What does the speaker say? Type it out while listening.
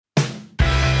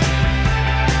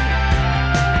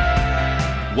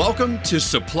Welcome to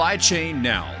Supply Chain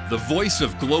Now, the voice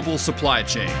of global supply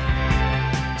chain.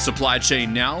 Supply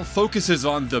Chain Now focuses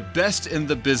on the best in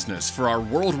the business for our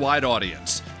worldwide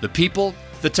audience, the people,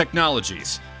 the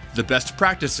technologies, the best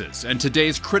practices, and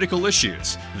today's critical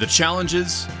issues, the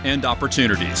challenges and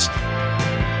opportunities.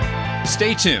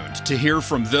 Stay tuned to hear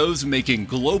from those making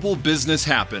global business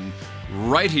happen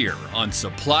right here on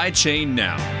Supply Chain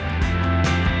Now.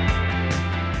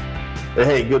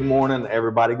 Hey, good morning,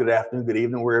 everybody. Good afternoon, good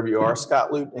evening, wherever you are.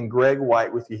 Scott Lute and Greg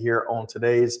White with you here on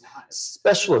today's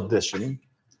special edition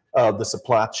of the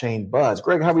Supply Chain Buzz.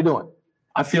 Greg, how are we doing?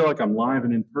 I feel like I'm live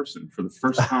and in person for the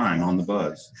first time on the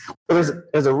Buzz. Well,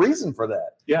 there's a reason for that.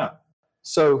 Yeah.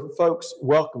 So, folks,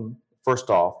 welcome, first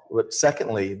off. But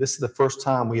secondly, this is the first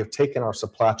time we have taken our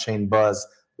Supply Chain Buzz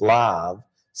live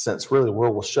since really the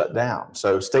world was shut down.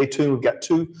 So stay tuned. We've got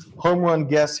two home run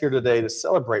guests here today to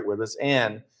celebrate with us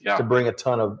and to bring a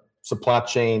ton of supply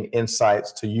chain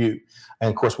insights to you. And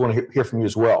of course, we want to hear from you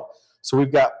as well. So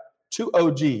we've got two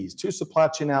OGs, two Supply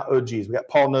Chain Now OGs. We got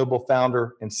Paul Noble,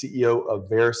 founder and CEO of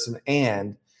Veresen,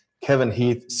 and Kevin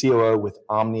Heath, COO with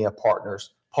Omnia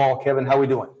Partners. Paul, Kevin, how are we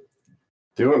doing?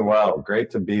 Doing well. Great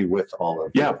to be with all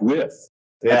of you. Yeah, with.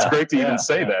 It's great to even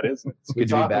say that, isn't it? It's good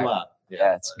to be back.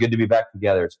 Yeah, it's good to be back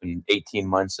together. It's been 18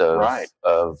 months of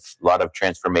a lot of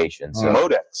transformation. So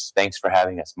Modex. Thanks for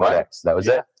having us, Modex. That was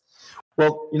it.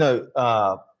 Well,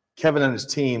 Kevin and his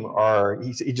team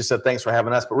he just said thanks for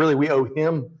having us, but really we owe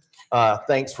him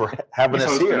thanks for having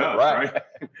us here. Right?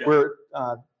 We're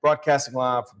broadcasting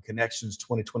live from Connections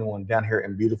 2021 down here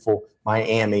in beautiful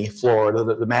Miami, Florida,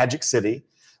 the Magic City,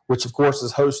 which of course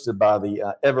is hosted by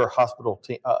the ever hospitable,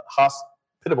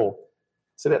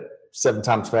 say that 7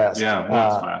 times fast. Yeah,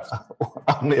 that's fast.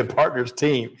 Omnia Partners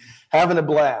team, having a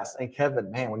blast. And Kevin,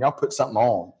 man, when y'all put something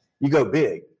on, you go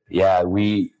big. Yeah,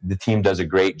 the team does a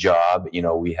great job. You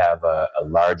know, we have a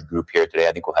large group here today.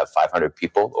 I think we'll have 500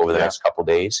 people over the next couple of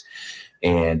days.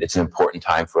 And it's an important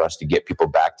time for us to get people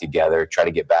back together, try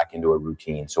to get back into a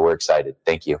routine. So we're excited.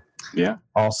 Thank you. Yeah.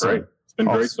 Awesome. Great. It's been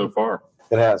great so far.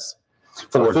 It has.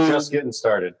 We're just getting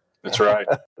started. That's right.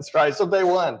 That's right. So day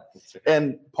one.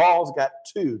 And Paul's got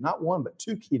not one, but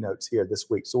two keynotes here this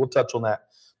week. So we'll touch on that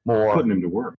more. Putting him to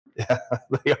work. Yeah,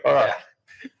 they are.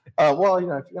 Well, if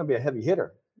you're going to be a heavy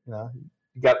hitter, you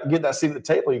got to get that seat at the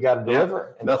table. You got to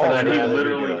deliver. And he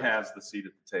literally has the seat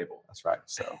at the table. That's right.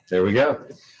 So there we go.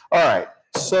 All right.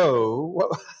 So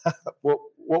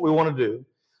what we want to do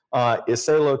is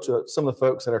say hello to some of the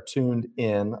folks that are tuned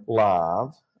in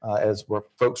live as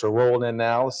folks are rolling in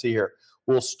now. Let's see here.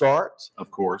 We'll start,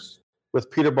 of course, with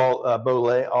Peter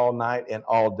Bolay all night and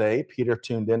all day. Peter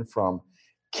tuned in from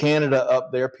Canada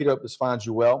up there. Peter, hope this finds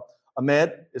you well.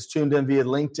 Ahmed is tuned in via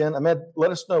LinkedIn. Ahmed,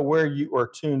 let us know where you are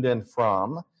tuned in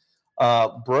from.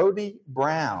 Brody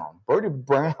Brown. Brody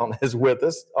Brown is with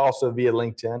us also via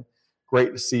LinkedIn.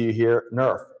 Great to see you here.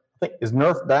 Nerf. I think, is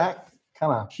Nerf back?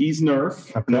 He's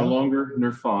Nerf, no longer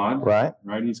Nerfod. Right.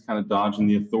 He's kind of dodging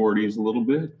the authorities a little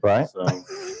bit. Right. So,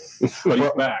 but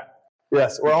he's back.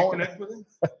 Yes. Connect with him?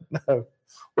 No,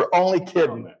 we're only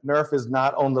kidding. Nerf is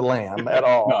not on the lam at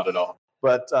all. Not at all.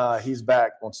 But he's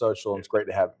back on social, and it's great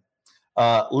to have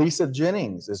him. Lisa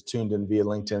Jennings is tuned in via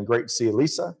LinkedIn. Great to see you,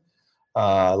 Lisa.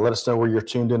 Let us know where you're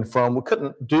tuned in from. We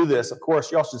couldn't do this. Of course,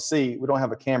 y'all should see, we don't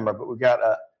have a camera, but we've got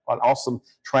an awesome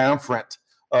triumvirate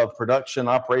of production,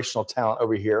 operational talent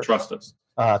over here. Trust us.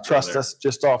 Trust us,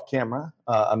 just off camera.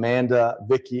 Amanda,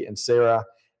 Vicky, and Sarah.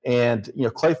 And,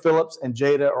 Clay Phillips and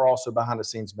Jada are also behind the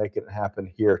scenes making it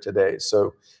happen here today.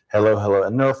 So hello.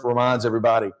 And Nerf reminds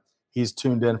everybody he's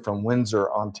tuned in from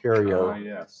Windsor,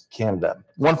 Ontario, Canada.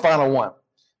 One final one.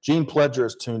 Gene Pledger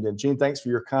is tuned in. Gene, thanks for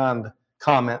your kind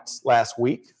comments last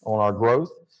week on our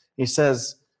growth. He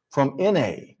says from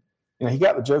NA, he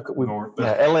got the joke with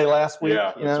LA last week.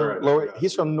 Yeah, that's right.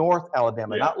 He's from North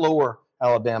Alabama, not Lower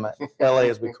Alabama, LA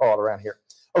as we call it around here.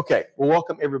 Okay, well,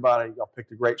 welcome everybody. Y'all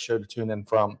picked a great show to tune in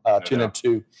from,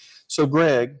 into. So,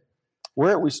 Greg,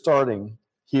 where are we starting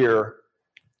here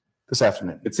this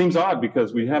afternoon? It seems odd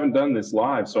because we haven't done this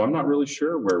live, so I'm not really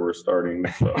sure where we're starting.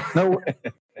 So. No,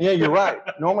 yeah, you're right.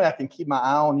 Normally, I can keep my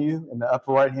eye on you in the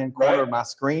upper right-hand corner of my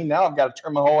screen. Now I've got to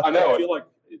turn my whole head. I know. I feel like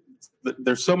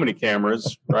there's so many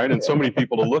cameras, right, and so many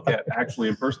people to look at actually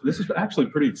in person. This is actually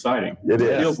pretty exciting. It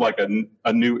feels like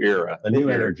a new era, a new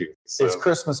energy. So, it's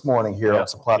Christmas morning here on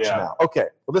Supply Chain Now. Okay,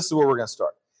 well, this is where we're going to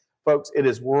start. Folks, it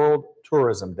is World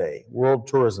Tourism Day. World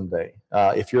Tourism Day.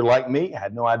 If you're like me, I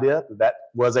had no idea that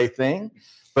was a thing,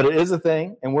 but it is a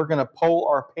thing, and we're going to poll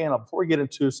our panel. Before we get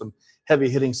into some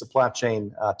heavy-hitting supply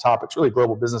chain topics, really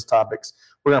global business topics,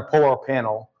 we're going to poll our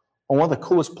panel on one of the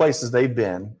coolest places they've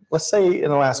been, let's say in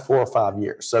the last 4 or 5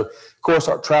 years. So, of course,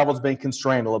 our travel's been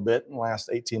constrained a little bit in the last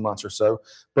 18 months or so.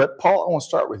 But, Paul, I want to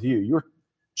start with you. You were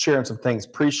sharing some things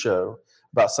pre-show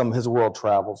about some of his world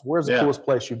travels. Where's the coolest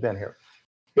place you've been here?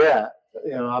 Yeah,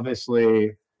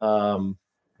 obviously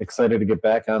excited to get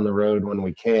back on the road when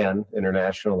we can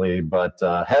internationally, but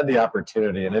had the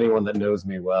opportunity, and anyone that knows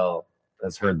me well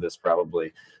has heard this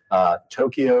probably,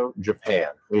 Tokyo, Japan.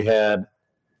 We had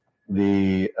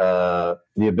the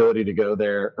ability to go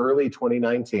there early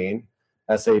 2019.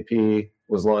 SAP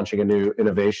was launching a new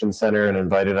innovation center and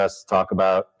invited us to talk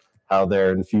about how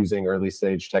they're infusing early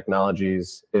stage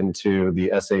technologies into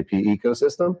the SAP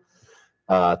ecosystem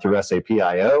through SAP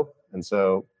IO. And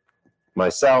so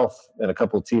myself and a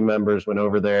couple of team members went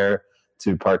over there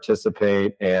to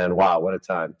participate, and wow, what a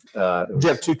time. Did you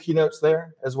have 2 keynotes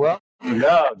there as well?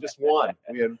 No, just one.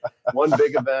 We had one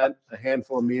big event, a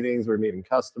handful of meetings. We're meeting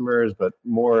customers, but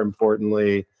more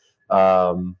importantly,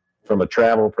 from a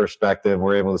travel perspective,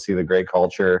 we're able to see the great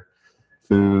culture,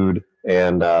 food,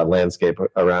 and landscape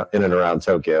in and around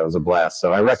Tokyo. It was a blast.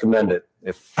 So I recommend it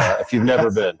if you've never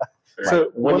been.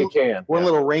 So when you can. One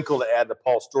little wrinkle to add to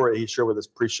Paul's story he shared with us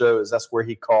pre-show is that's where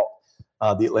he caught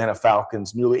the Atlanta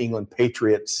Falcons, New England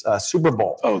Patriots Super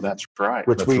Bowl. Oh, that's right.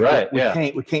 Which we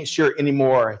can't share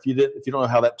anymore if you don't know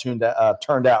how that turned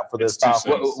out for this.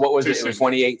 What was it? It was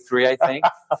 28-3, I think,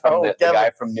 from the guy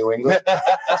from New England.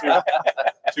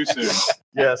 Too soon.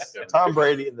 Yes, Tom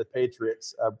Brady and the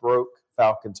Patriots broke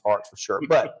Falcons' hearts for sure.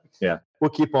 But we'll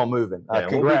keep on moving.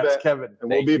 Congrats, Kevin. And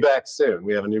we'll be back soon.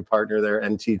 We have a new partner there,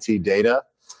 NTT Data,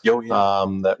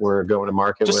 that we're going to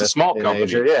market with. Just a small company.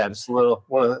 Asia. Yeah, just a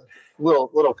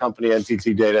little company,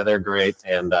 NTT Data. They're great,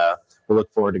 and we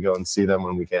look forward to go and see them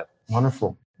when we can.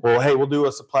 Wonderful. Well, hey, we'll do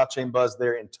a supply chain buzz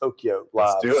there in Tokyo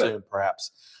live soon,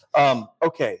 perhaps.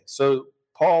 Okay, so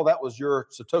Paul,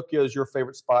 so Tokyo is your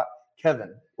favorite spot.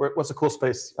 Kevin, what's the cool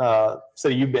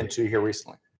city you've been to here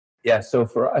recently? Yeah, so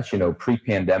for us,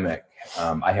 pre-pandemic,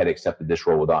 I had accepted this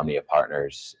role with Omnia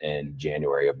Partners in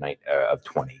January of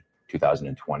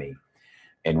 2020.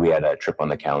 And we had a trip on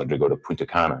the calendar to go to Punta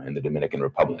Cana in the Dominican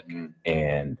Republic.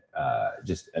 And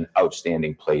just an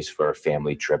outstanding place for a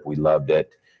family trip. We loved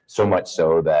it, so much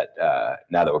so that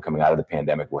now that we're coming out of the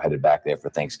pandemic, we're headed back there for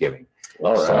Thanksgiving.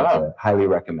 So highly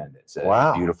recommend it. It's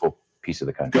a beautiful piece of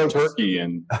the country. Good turkey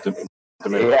and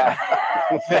Dominican. Yeah.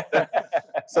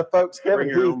 So, folks, Kevin,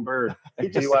 bring your own bird. He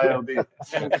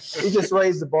just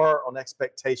raised the bar on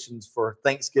expectations for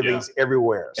Thanksgivings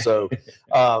everywhere. So,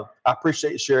 I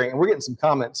appreciate you sharing. And we're getting some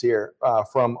comments here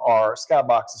from our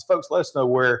skyboxes. Folks, let us know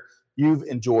where you've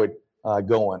enjoyed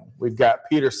going. We've got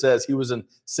Peter says he was in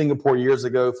Singapore years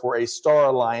ago for a Star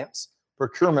Alliance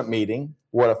procurement meeting.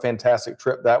 What a fantastic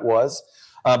trip that was.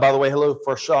 By the way, hello,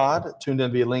 Farshad, tuned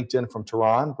in via LinkedIn from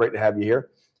Tehran. Great to have you here.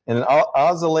 And then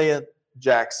Azalea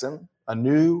Jackson, a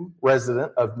new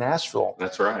resident of Nashville.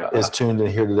 That's right. Is tuned in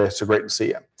here today. So great to see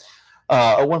you.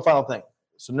 One final thing.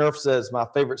 So Nerf says, my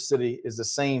favorite city is the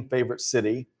same favorite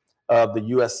city of the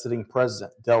U.S. sitting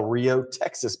president, Del Rio,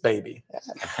 Texas, baby.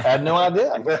 I had no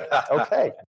idea.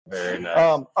 Okay. Very nice.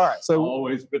 All right. So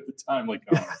always fit the timely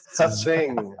comments.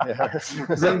 Zing.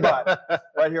 Zingbot.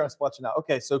 Right here on Splutching Out.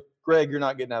 Okay. So Greg, you're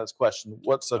not getting out of this question.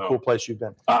 What's a cool place you've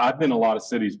been? I've been a lot of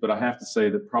cities, but I have to say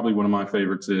that probably one of my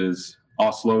favorites is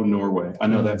Oslo, Norway. I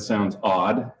know that sounds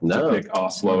odd to pick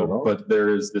Oslo, but there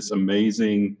is this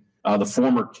amazing, the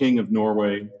former king of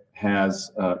Norway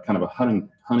has kind of a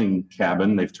hunting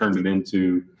cabin. They've turned it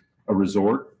into a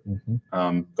resort,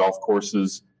 golf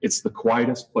courses. It's the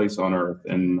quietest place on earth.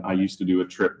 And I used to do a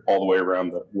trip all the way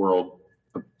around the world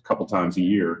a couple times a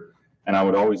year. And I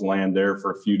would always land there for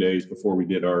a few days before we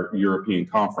did our European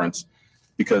conference,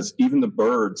 because even the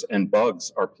birds and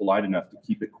bugs are polite enough to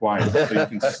keep it quiet. So you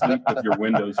can sleep with your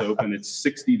windows open. It's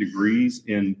 60 degrees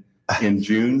in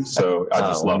June. So I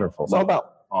just love it. It's all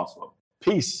about Oslo.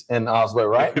 Peace in Oslo,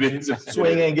 right? It is.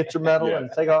 Swing in, get your medal,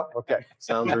 and take off. Okay.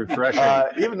 Sounds refreshing.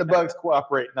 Even the bugs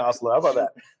cooperate in Oslo. How about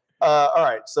that? All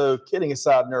right. So kidding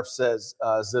aside, Nerf says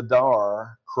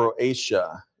Zadar,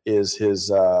 Croatia, is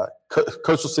his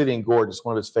coastal city and gorgeous,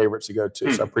 one of his favorites to go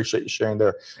to. So I appreciate you sharing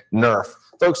there, Nerf.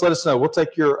 Folks, let us know. We'll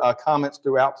take your comments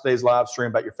throughout today's live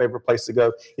stream about your favorite place to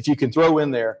go. If you can throw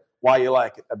in there why you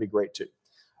like it, that'd be great too.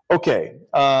 Okay.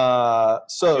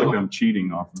 So I'm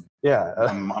cheating off of. Yeah.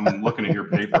 I'm looking at your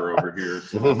paper over here.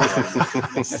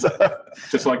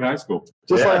 Just like high school.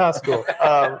 Just like high school.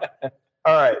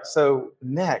 All right. So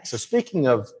next, so speaking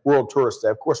of World Tourist Day,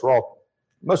 of course,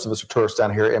 most of us are tourists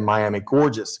down here in Miami.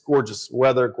 Gorgeous, gorgeous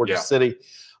weather, gorgeous city.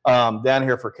 Down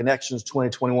here for Connections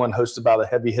 2021, hosted by the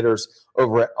heavy hitters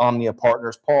over at Omnia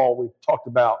Partners. Paul, we've talked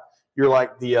about You're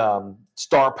like the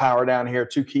star power down here,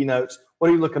 2 keynotes. What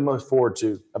are you looking most forward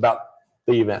to about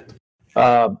the event?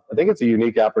 I think it's a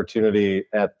unique opportunity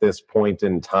at this point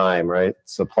in time, right?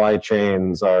 Supply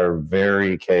chains are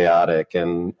very chaotic,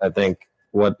 and I think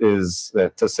what is,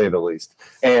 to say the least.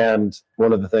 And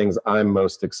one of the things I'm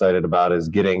most excited about is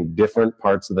getting different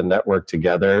parts of the network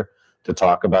together to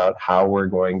talk about how we're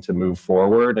going to move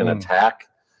forward and attack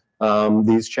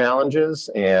these challenges.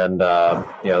 And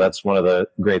that's one of the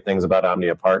great things about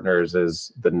Omnia Partners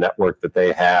is the network that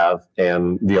they have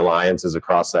and the alliances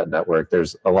across that network.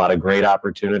 There's a lot of great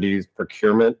opportunities.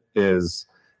 Procurement is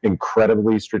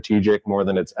incredibly strategic, more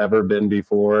than it's ever been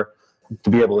before. To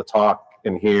be able to talk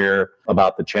and hear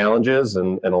about the challenges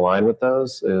and align with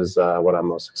those is what I'm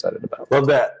most excited about. Love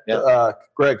that. Yeah.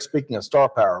 Greg, speaking of star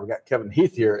power, we got Kevin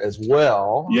Heath here as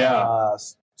well. Yeah.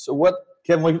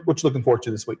 Kevin, what you looking forward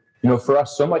to this week? For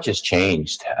us, so much has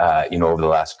changed, over the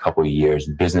last couple of years.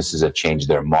 Businesses have changed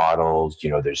their models.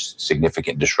 There's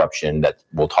significant disruption that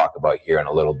we'll talk about here in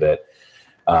a little bit.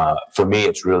 For me,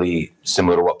 it's really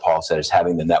similar to what Paul said, is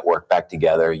having the network back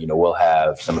together. We'll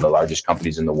have some of the largest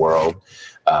companies in the world.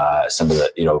 We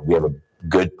have a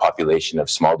good population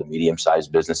of small to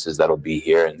medium-sized businesses that'll be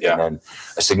here. And then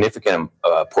a significant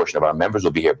portion of our members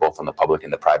will be here, both on the public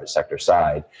and the private sector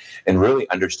side, and really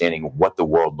understanding what the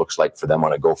world looks like for them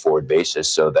on a go-forward basis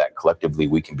so that collectively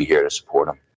we can be here to support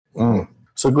them.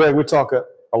 So, Greg, we talk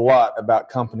a lot about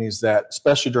companies that,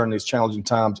 especially during these challenging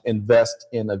times, invest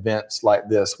in events like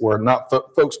this, where not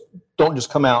folks don't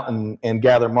just come out and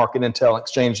gather market intel and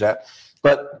exchange that,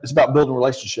 but it's about building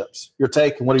relationships. Your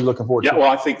take, and what are you looking forward to? Yeah,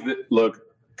 well, I think that,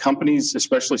 companies,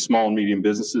 especially small and medium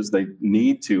businesses, they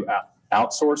need to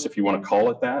outsource, if you want to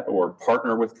call it that, or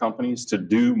partner with companies to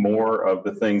do more of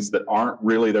the things that aren't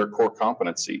really their core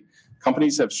competency.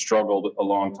 Companies have struggled a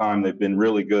long time. They've been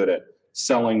really good at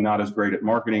selling, not as great at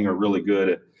marketing, or really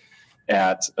good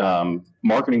at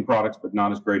marketing products, but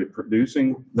not as great at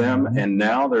producing them. And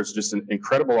now there's just an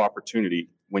incredible opportunity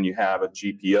when you have a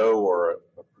GPO or a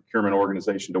procurement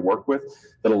organization to work with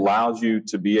that allows you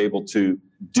to be able to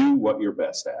do what you're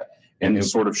best at and to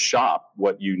sort of shop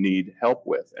what you need help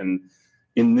with. And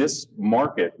in this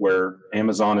market where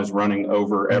Amazon is running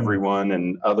over everyone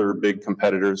and other big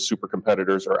competitors, super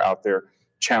competitors are out there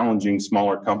challenging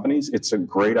smaller companies, it's a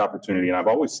great opportunity. And I've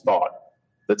always thought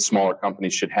that smaller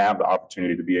companies should have the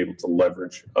opportunity to be able to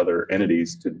leverage other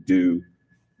entities to do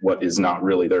what is not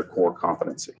really their core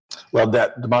competency. Love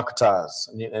that. Democratize.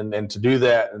 And to do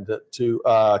that and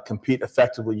to compete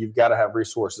effectively, you've got to have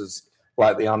resources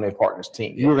like the Omnia Partners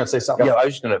team. You were going to say something? Yeah, I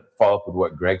was just going to follow up with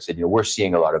what Greg said. We're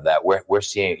seeing a lot of that. We're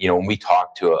seeing, when we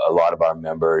talk to a lot of our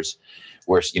members,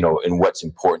 and what's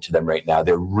important to them right now,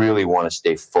 they really want to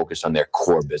stay focused on their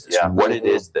core business, what it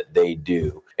is that they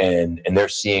do. And they're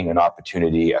seeing an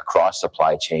opportunity across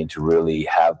supply chain to really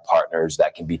have partners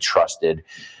that can be trusted,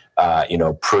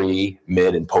 pre,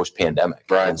 mid, and post-pandemic.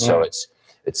 Right. And so it's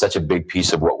such a big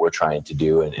piece of what we're trying to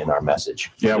do in our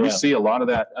message. Yeah, we see a lot of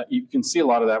that. You can see a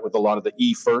lot of that with a lot of the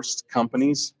e-first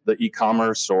companies, the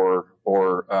e-commerce or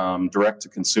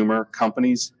direct-to-consumer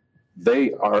companies.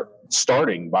 They are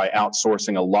starting by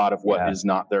outsourcing a lot of what is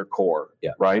not their core,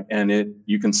 right? And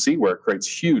you can see where it creates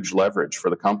huge leverage for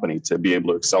the company to be able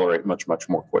to accelerate much, much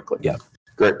more quickly. Yeah,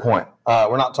 great point.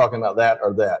 We're not talking about that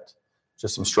or that.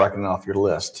 Just some striking off your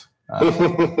list.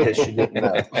 In case you didn't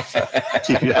know.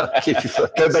 keep you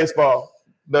focused. No baseball,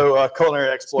 no culinary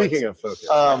exploits. Speaking of focus.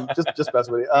 Just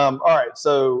best with you. All right,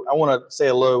 so I want to say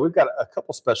hello. We've got a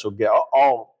couple special guests.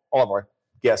 All of our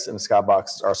guests in the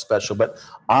Skybox are special, but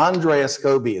Andrea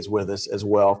Scobie is with us as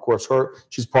well. Of course,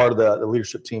 she's part of the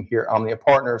leadership team here at Omnia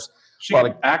Partners. She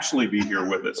would actually be here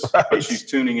with us, but she's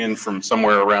tuning in from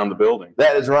somewhere around the building.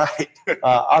 That is right.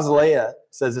 Azalea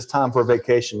says it's time for a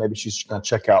vacation. Maybe she's going to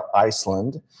check out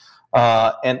Iceland.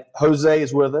 And Jose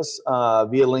is with us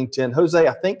via LinkedIn. Jose,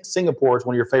 I think Singapore is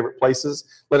one of your favorite places.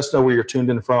 Let us know where you're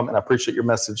tuned in from, and I appreciate your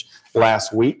message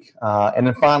last week. And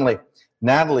then finally,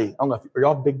 Natalie, I don't know, are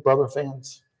y'all Big Brother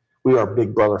fans? We are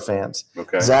Big Brother fans.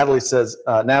 Okay. Natalie says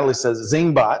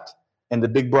Zingbot and the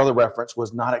Big Brother reference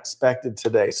was not expected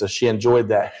today, so she enjoyed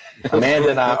that.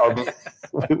 Amanda and I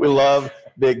we love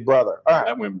Big Brother. All right.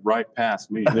 That went right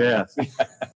past me. Yeah.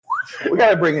 We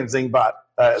got to bring in Zingbot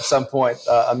at some point,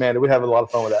 Amanda. We'd have a lot of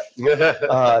fun with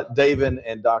that. David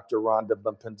and Dr. Rhonda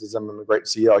Bumpinza, great to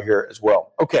see y'all here as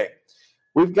well. Okay,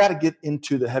 we've got to get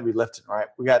into the heavy lifting, right?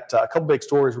 We got a couple big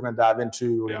stories we're going to dive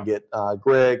into. We're going to get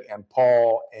Greg and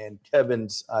Paul and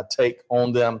Kevin's take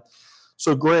on them.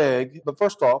 So, Greg, but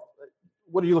first off,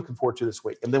 what are you looking forward to this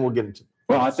week? And then we'll get into it.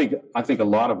 Well, I think a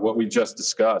lot of what we just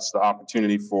discussed, the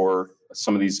opportunity for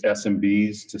some of these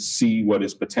SMBs to see what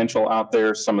is potential out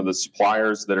there, some of the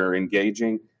suppliers that are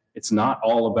engaging. It's not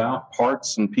all about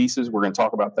parts and pieces. We're going to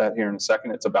talk about that here in a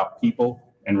second. It's about people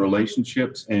and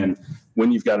relationships. And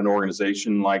when you've got an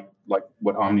organization like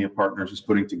what Omnia Partners is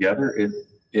putting together,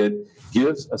 it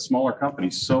gives a smaller company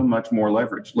so much more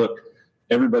leverage. Look,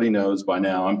 everybody knows by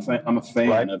now I'm a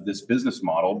fan of this business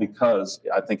model because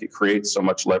I think it creates so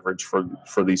much leverage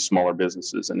for these smaller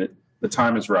businesses. And the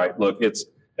time is right. Look, it's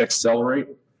accelerate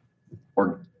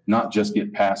or not just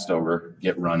get passed over,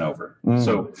 get run over.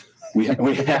 So we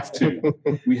have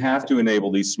to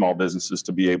enable these small businesses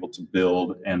to be able to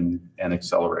build and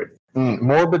accelerate.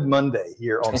 Morbid Monday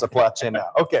here on Supply Chain Now.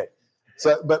 Okay.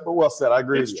 So, but well said. I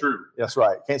agree. It's with you. true. That's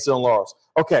right. Can't sit on laurels.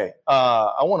 Okay.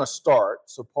 I want to start.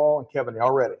 So Paul and Kevin,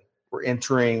 y'all ready? We're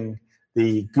entering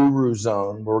the guru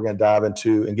zone where we're going to dive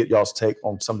into and get y'all's take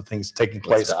on some of the things taking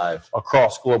place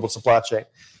across global supply chain.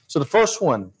 So the first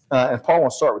one, and Paul, I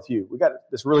want to start with you. We got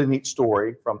this really neat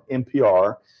story from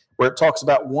NPR where it talks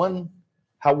about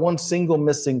how one single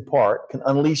missing part can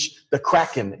unleash the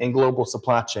Kraken in global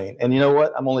supply chain. And you know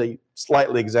what? I'm only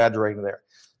slightly exaggerating there.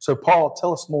 So Paul,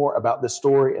 tell us more about this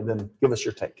story and then give us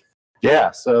your take. Yeah,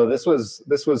 so this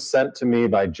was sent to me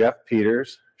by Jeff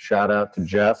Peters. Shout out to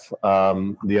Jeff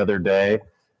the other day,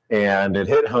 and it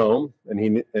hit home, and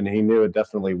he knew it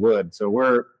definitely would.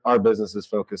 So our business is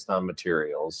focused on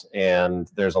materials,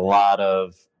 and there's a lot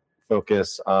of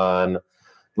focus on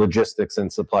logistics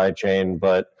and supply chain,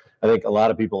 but I think a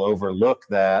lot of people overlook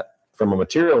that from a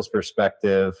materials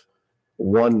perspective.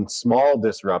 One small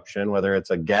disruption, whether it's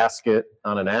a gasket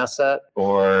on an asset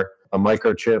or a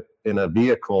microchip in a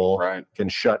vehicle, can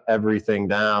shut everything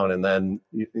down, and then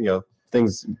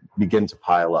things begin to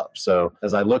pile up. So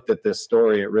as I looked at this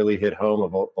story, it really hit home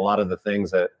of a lot of the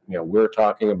things that we're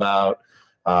talking about.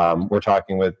 We're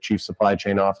talking with chief supply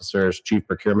chain officers, chief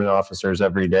procurement officers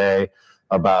every day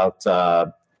about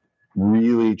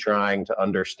really trying to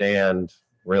understand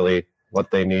really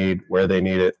what they need, where they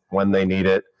need it, when they need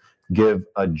it. Give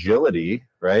agility,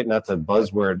 right? Not to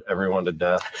buzzword everyone to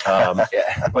death,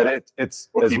 but it's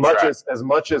as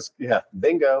much as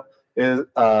bingo is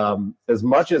as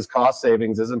much as cost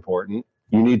savings is important.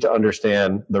 You need to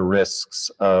understand the risks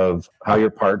of how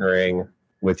you're partnering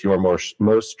with your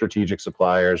most strategic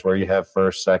suppliers, where you have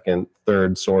first, second,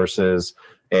 third sources,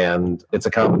 and it's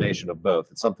a combination of both.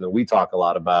 It's something that we talk a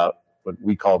lot about, what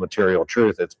we call material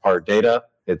truth. It's part data.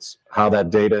 It's how that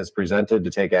data is presented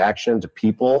to take action to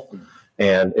people.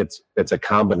 And it's a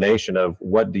combination of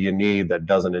what do you need that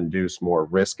doesn't induce more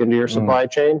risk into your supply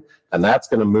chain. And that's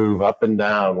going to move up and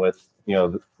down with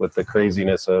the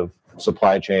craziness of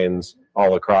supply chains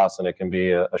all across. And it can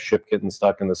be a ship getting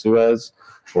stuck in the Suez,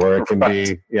 or it can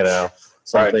be,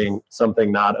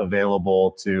 something not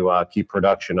available to keep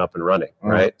production up and running.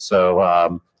 Right.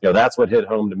 So, that's what hit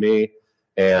home to me.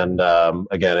 And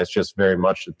again, it's just very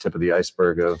much the tip of the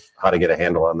iceberg of how to get a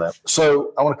handle on that.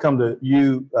 So I want to come to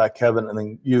you, Kevin, and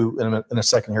then you in a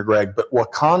second here, Greg. But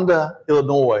Wakanda,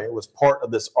 Illinois was part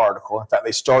of this article. In fact,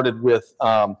 they started with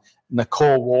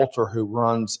Nicole Walter, who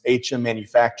runs HM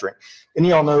Manufacturing. And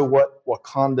y'all know what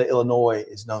Wakanda, Illinois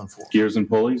is known for? Gears and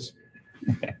pulleys?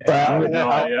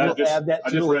 I just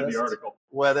read the article.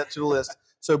 Well, that's to the list.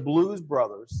 So Blues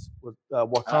Brothers,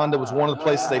 Wakanda was one of the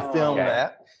places they filmed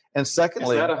at. And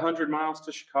secondly, is that 100 miles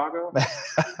to Chicago?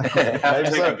 Have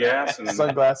to take a gas and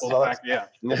sunglasses.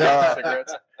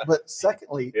 Cigarettes. But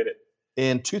secondly,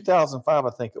 in 2005, I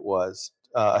think it was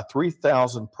a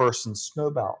 3,000-person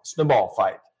snowball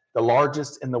fight, the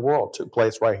largest in the world, took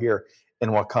place right here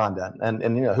in Wakanda. And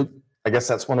I guess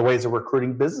that's one of the ways of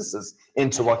recruiting businesses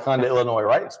into Wakanda, Illinois,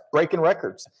 right? It's breaking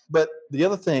records. But the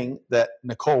other thing that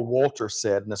Nicole Walter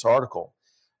said in this article,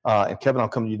 and Kevin, I'll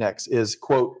come to you next, is,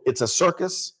 quote, "It's a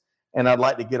circus, and I'd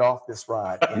like to get off this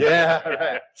ride."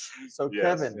 Right. So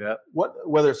Kevin,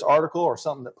 whether it's article or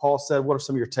something that Paul said, what are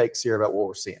some of your takes here about what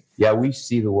we're seeing? Yeah, we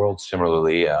see the world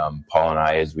similarly, Paul and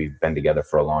I, as we've been together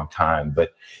for a long time. But,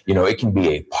 it can be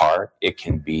a part, it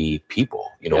can be people.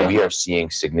 We are seeing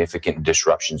significant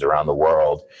disruptions around the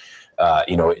world.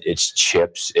 It's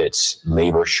chips, it's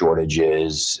labor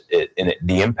shortages,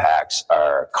 the impacts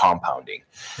are compounding.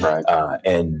 Right.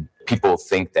 And people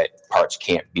think that parts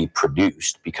can't be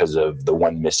produced because of the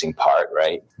one missing part,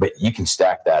 right? But you can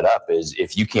stack that up as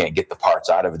if you can't get the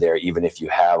parts out of there, even if you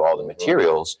have all the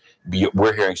materials,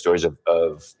 we're hearing stories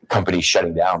of companies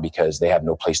shutting down because they have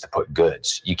no place to put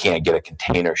goods. You can't get a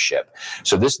container ship.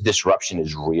 So this disruption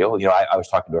is real. I was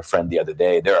talking to a friend the other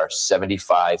day. There are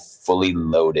 75 fully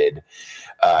loaded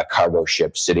cargo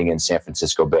ships sitting in San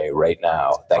Francisco Bay right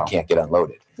now that can't get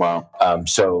unloaded. Wow.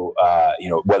 So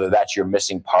whether that's your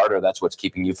missing part or that's what's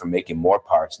keeping you from making more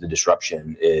parts, the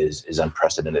disruption is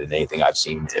unprecedented in anything I've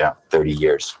seen in 30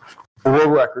 years. A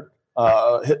world record,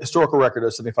 historical record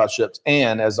of 75 ships.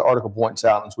 And as the article points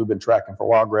out, as we've been tracking for a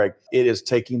while, Greg, it is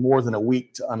taking more than a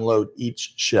week to unload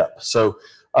each ship. So,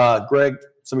 Greg,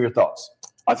 some of your thoughts.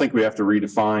 I think we have to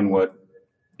redefine what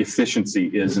efficiency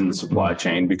is in the supply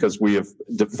chain, because we have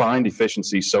defined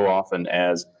efficiency so often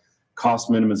as cost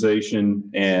minimization,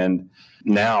 and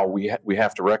now we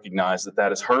have to recognize that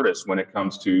has hurt us when it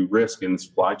comes to risk in the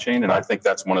supply chain. And I think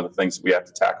that's one of the things that we have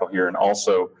to tackle here. And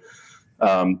also,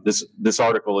 this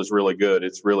article is really good.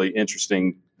 It's really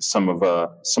interesting. Some of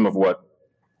what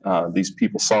these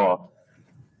people saw.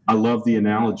 I love the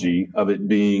analogy of it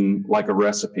being like a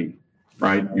recipe,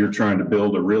 right? You're trying to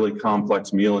build a really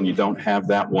complex meal, and you don't have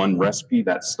that one recipe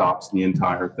that stops the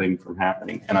entire thing from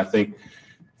happening. And I think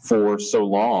for so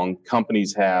long,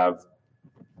 companies have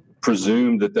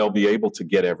presumed that they'll be able to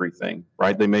get everything,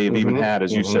 right? They may have even had,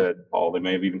 as you said, Paul, they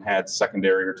may have even had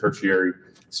secondary or tertiary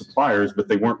suppliers, but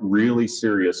they weren't really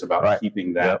serious about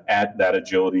keeping that at that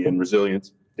agility and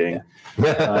resilience in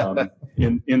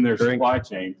their supply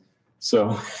chain.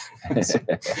 So that's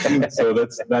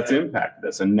impacted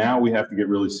us. And now we have to get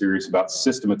really serious about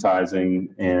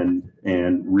systematizing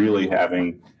and really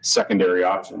having secondary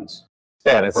options.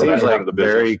 Yeah, and it seems like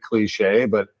very cliche,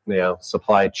 but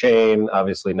supply chain,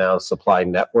 obviously now supply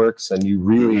networks, and you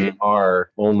really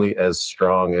are only as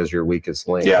strong as your weakest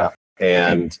link. Yeah.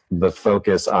 And the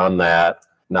focus on that,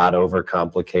 not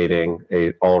overcomplicating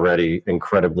a already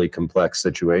incredibly complex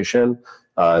situation,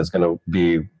 is going to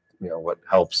be what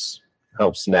helps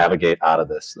navigate out of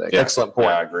this thing. Yeah. Excellent point.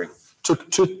 Yeah, I agree.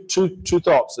 Two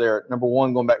thoughts there. Number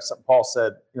one, going back to something Paul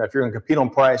said, if you're going to compete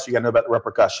on price, you got to know about the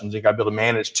repercussions. You got to be able to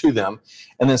manage to them.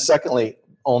 And then secondly,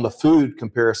 on the food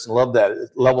comparison, love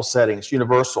that level setting. It's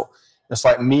universal. It's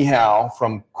like Michal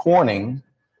from Corning,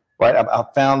 right? I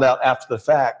found out after the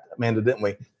fact, Amanda, didn't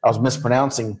we? I was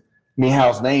mispronouncing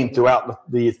Michal's name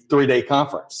throughout the 3-day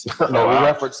conference. We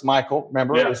referenced Michael.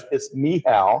 Remember, it's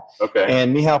Michal. Okay.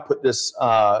 And Michal put this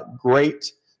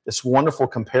this wonderful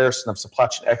comparison of supply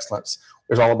chain excellence.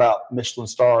 It's all about Michelin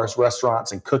stars,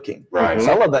 restaurants, and cooking. Right.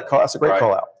 So I love that call. That's a great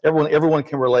call out. Everyone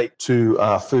can relate to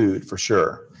food for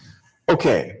sure.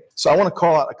 Okay. So I want to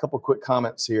call out a couple quick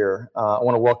comments here. I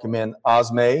want to welcome in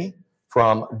Osmay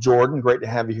from Jordan. Great to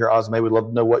have you here, Osmay. We'd love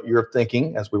to know what you're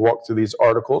thinking as we walk through these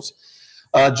articles.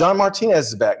 John Martinez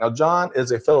is back. Now, John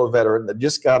is a fellow veteran that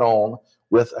just got on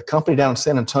with a company down in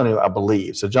San Antonio, I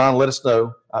believe. So, John, let us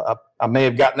know. I may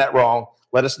have gotten that wrong.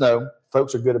 Let us know.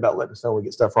 Folks are good about letting us know when we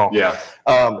get stuff wrong. Yeah.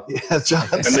 John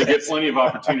and they get plenty of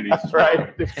opportunities.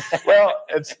 Right. Well,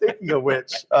 and speaking of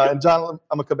which, and John,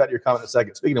 I'm going to come back to your comment in a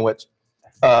second. Speaking of which,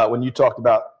 when you talked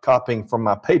about copying from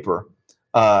my paper,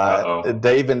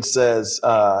 David says,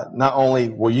 not only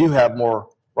will you have more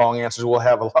wrong answers, we'll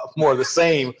have a lot more of the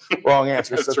same wrong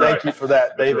answers. So thank you for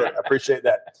that, David. I appreciate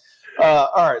that.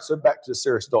 All right, so back to the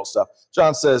serious adult stuff.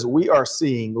 John says, we are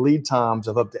seeing lead times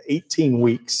of up to 18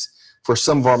 weeks for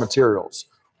some of our materials.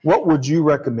 What would you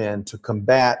recommend to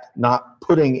combat not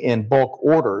putting in bulk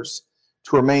orders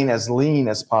to remain as lean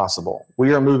as possible?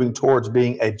 We are moving towards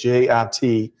being a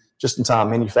JIT, just-in-time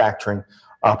manufacturing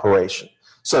operation.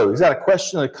 So he's got a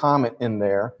question and a comment in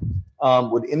there.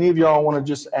 Would any of y'all want to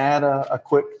just add a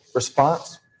quick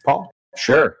response, Paul?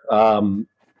 Sure.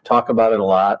 Talk about it a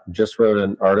lot. Just wrote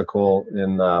an article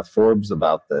in Forbes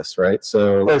about this, right?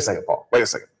 So wait a second, Paul. Wait a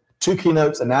second. 2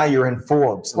 keynotes, and now you're in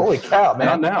Forbes. Holy cow, man!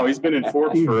 Not now. He's been in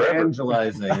Forbes forever.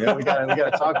 Evangelizing. We got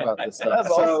to talk about this stuff.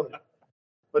 So,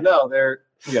 but no,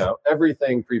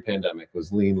 everything pre-pandemic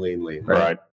was lean,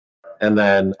 right? And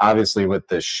then obviously with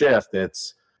this shift,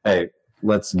 it's hey,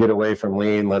 let's get away from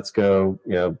lean. Let's go,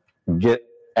 get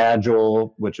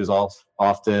agile, which is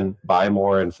often buy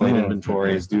more, inflate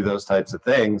inventories, do those types of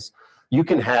things. You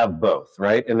can have both,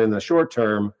 right? And in the short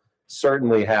term,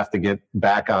 certainly have to get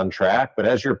back on track. But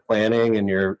as you're planning and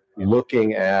you're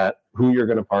looking at who you're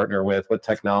going to partner with, what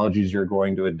technologies you're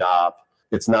going to adopt,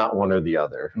 it's not one or the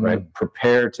other, right?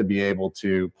 Prepare to be able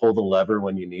to pull the lever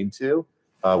when you need to.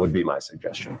 Would be my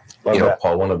suggestion.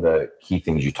 Paul, one of the key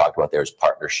things you talked about there is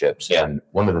partnerships. Yeah. And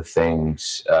one of the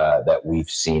things that we've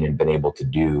seen and been able to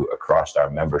do across our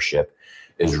membership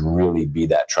is really be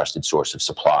that trusted source of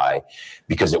supply,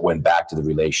 because it went back to the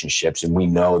relationships. And we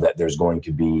know that there's going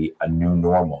to be a new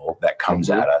normal that comes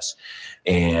at us.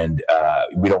 And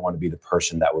we don't want to be the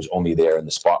person that was only there in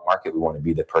the spot market. We want to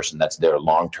be the person that's there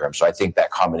long term. So I think that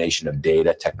combination of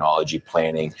data, technology,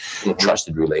 planning,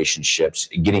 trusted relationships,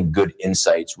 getting good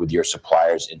insights with your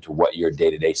suppliers into what your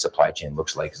day-to-day supply chain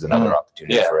looks like is another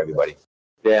opportunity for everybody.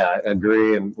 Yeah, I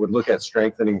agree. And would look at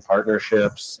strengthening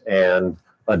partnerships and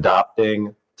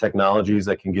adopting technologies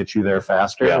that can get you there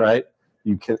faster, right?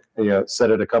 You can, said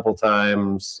it a couple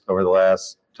times over the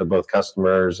last to both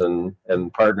customers and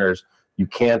partners. You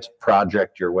can't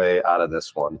project your way out of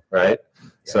this one, right? Yeah.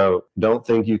 So don't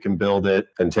think you can build it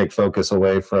and take focus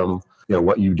away from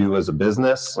what you do as a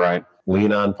business. Right.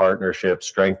 Lean on partnerships,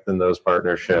 strengthen those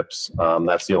partnerships.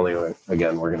 That's the only way,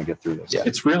 again, we're going to get through this. Yeah.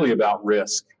 It's really about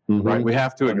risk, right? We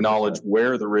have to acknowledge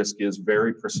where the risk is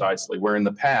very precisely, where in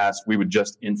the past we would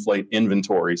just inflate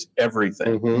inventories,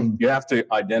 everything. You have to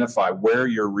identify where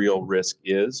your real risk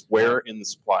is, where in the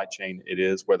supply chain it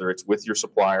is, whether it's with your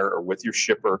supplier or with your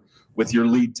shipper, with your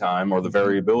lead time or the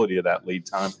variability of that lead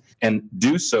time, and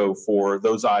do so for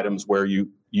those items where you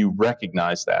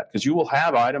recognize that, because you will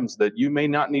have items that you may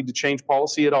not need to change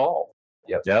policy at all.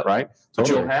 Yep. Right. But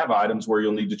you'll have items where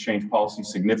you'll need to change policy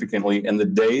significantly. And the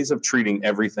days of treating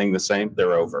everything the same,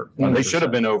 they're over. They should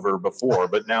have been over before,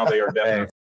 but now they are definitely.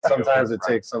 Sometimes it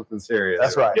takes something serious.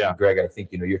 That's right. Yeah. Greg, I think,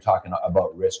 you're talking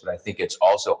about risk, but I think it's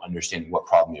also understanding what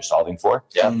problem you're solving for.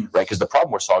 Yeah. Right. Because the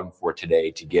problem we're solving for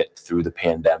today to get through the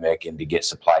pandemic and to get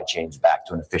supply chains back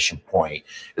to an efficient point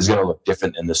is going to look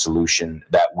different than the solution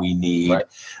that we need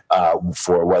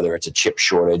for whether it's a chip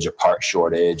shortage, a part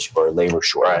shortage, or a labor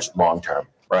shortage long term.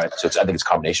 Right. So I think it's a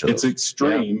combination of those. It's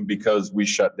extreme because we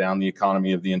shut down the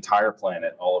economy of the entire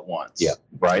planet all at once. Yeah.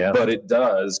 Right. Yeah. But it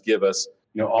does give us,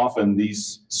 often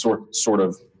these sort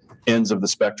of ends of the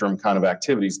spectrum kind of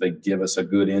activities, they give us a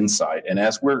good insight. And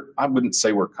as I wouldn't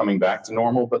say we're coming back to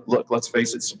normal, but look, let's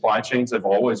face it, supply chains have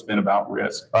always been about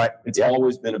risk. Right. It's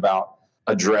always been about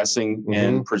addressing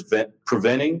and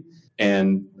preventing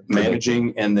and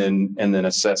managing and then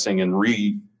assessing and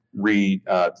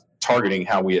targeting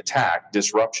how we attack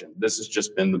disruption. This has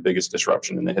just been the biggest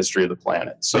disruption in the history of the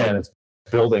planet. So and it's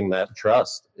building that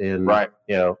trust in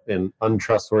in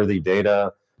untrustworthy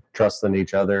data, trust in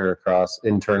each other across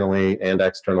internally and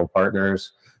external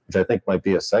partners, which I think might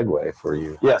be a segue for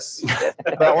you. Yes.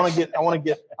 But I want to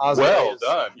get Azalea's. Well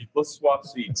done. Let's swap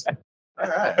seats. All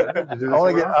right. I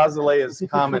want to get Azalea's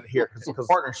comment here because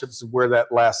partnerships is where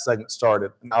that last segment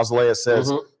started. And Azalea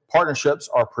says partnerships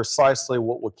are precisely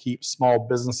what will keep small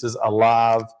businesses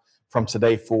alive from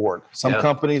today forward. Some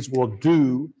companies will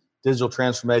do digital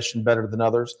transformation better than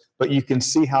others, but you can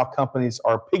see how companies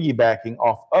are piggybacking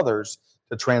off others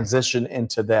to transition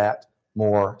into that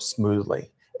more smoothly.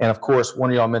 And of course,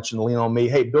 one of y'all mentioned Lean On Me.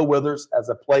 Hey, Bill Withers has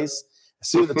a place, a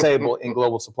seat at the table in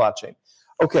global supply chain.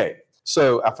 Okay,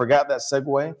 so I forgot that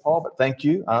segue, Paul, but thank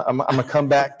you. I'm going to come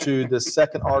back to this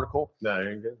second article. No,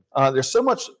 you're good. There's so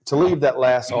much to leave that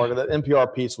last article. That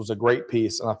NPR piece was a great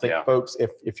piece, and I think folks,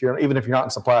 if you're not in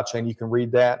supply chain, you can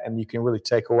read that and you can really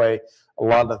take away a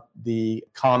lot of the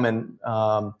common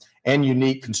and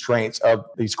unique constraints of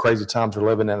these crazy times we're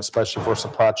living in, especially for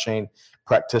supply chain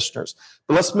practitioners.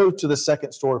 But let's move to the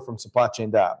second story from Supply Chain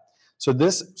Dive. So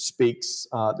this speaks,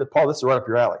 Paul, this is right up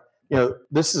your alley.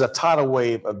 This is a tidal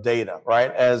wave of data,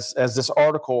 right? As this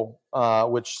article,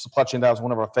 which Supply Chain Dive is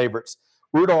one of our favorites,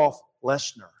 Rudolf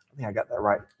Leshner, I think I got that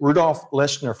right. Rudolf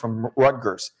Leshner from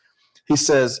Rutgers. He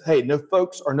says, hey,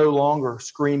 folks are no longer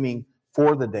screaming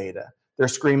for the data. They're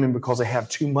screaming because they have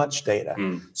too much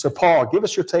data. So, Paul, give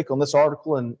us your take on this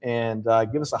article and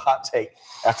give us a hot take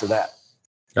after that.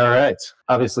 All right.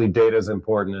 Obviously, data is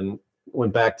important. And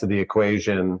went back to the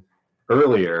equation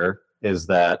earlier is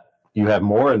that you have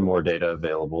more and more data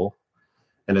available.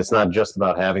 And it's not just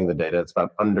about having the data. It's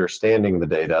about understanding the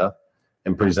data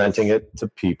and presenting it to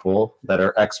people that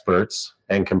are experts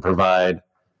and can provide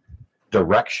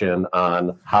direction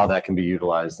on how that can be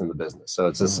utilized in the business. So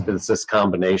it's this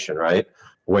combination, right?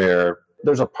 Where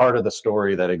there's a part of the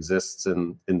story that exists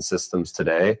in systems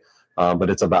today, but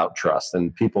it's about trust.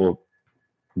 And people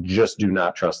just do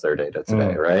not trust their data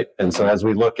today, right? And so as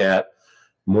we look at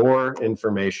more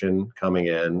information coming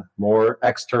in, more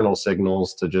external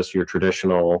signals to just your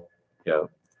traditional,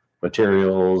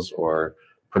 materials or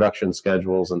production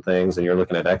schedules and things, and you're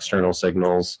looking at external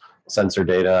signals, sensor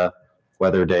data,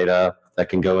 weather data that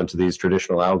can go into these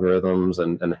traditional algorithms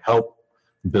and help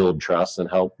build trust and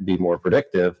help be more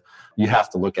predictive, you have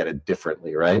to look at it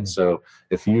differently, right? So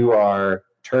if you are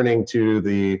turning to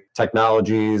the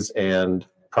technologies and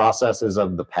processes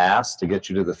of the past to get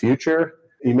you to the future,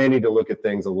 you may need to look at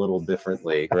things a little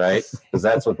differently, right? Because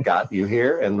that's what got you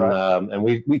here. And and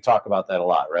we talk about that a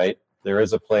lot, right? There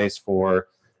is a place for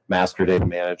master data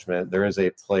management. There is a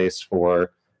place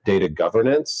for data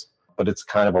governance, but it's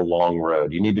kind of a long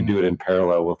road. You need to do it in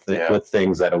parallel with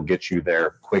things that'll get you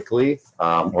there quickly,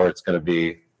 or it's going to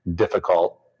be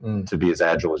difficult to be as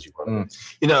agile as you want to be.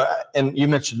 You know, and you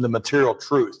mentioned the material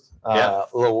truth a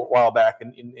little while back,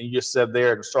 and you just said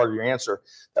there at the start of your answer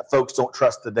that folks don't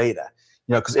trust the data.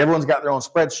 You know, because everyone's got their own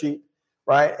spreadsheet,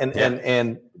 right?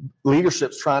 And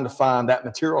leadership's trying to find that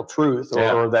material truth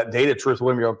or that data truth,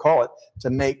 whatever you want to call it, to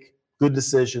make good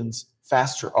decisions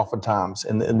faster, oftentimes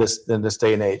in this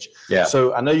day and age. Yeah.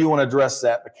 So I know you want to address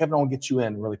that, but Kevin, I want to get you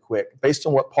in really quick, based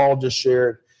on what Paul just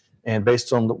shared, and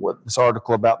based on what this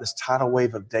article about this tidal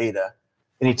wave of data.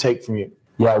 Any take from you?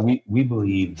 Yeah, we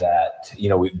believe that, you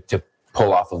know, to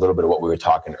pull off a little bit of what we were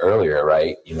talking earlier,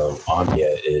 right? You know,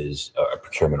 Omnia is a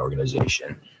procurement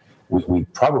organization. We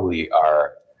probably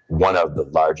are one of the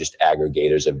largest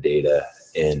aggregators of data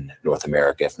in North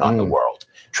America, if not the world,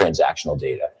 transactional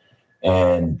data.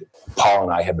 And Paul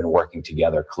and I have been working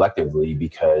together collectively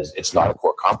because it's not a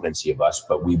core competency of us,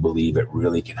 but we believe it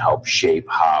really can help shape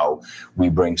how we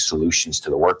bring solutions to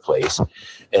the workplace.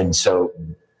 And so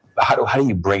how do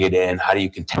you bring it in? How do you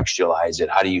contextualize it?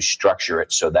 How do you structure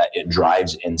it so that it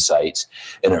drives insights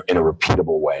in a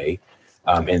repeatable way?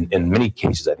 In many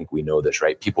cases, I think we know this,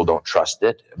 right? People don't trust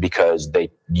it because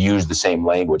they use the same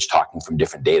language talking from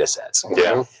different data sets.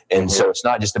 Yeah. And so it's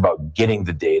not just about getting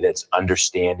the data, it's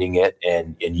understanding it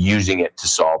and using it to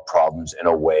solve problems in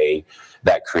a way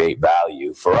that create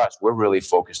value. For us, we're really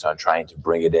focused on trying to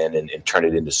bring it in and turn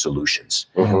it into solutions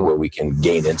where we can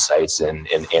gain insights and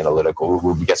analytical.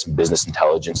 We get some business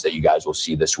intelligence that you guys will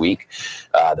see this week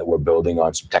that we're building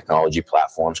on some technology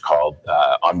platforms called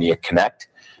Omnia Connect.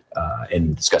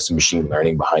 And it's got some machine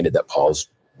learning behind it that Paul's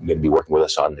going to be working with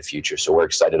us on in the future. So we're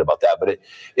excited about that. But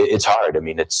it's hard. I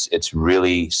mean, it's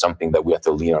really something that we have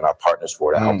to lean on our partners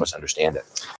for to help us understand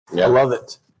it. Yeah. I love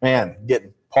it. Man,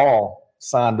 getting Paul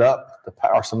signed up to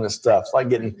power some of this stuff. It's like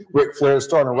getting Ric Flair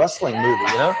starting a wrestling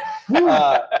movie, you know?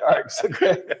 All right, so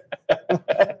great.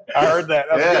 I heard that.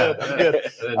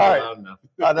 That's good. All right.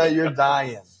 I know you're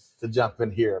dying to jump in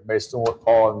here based on what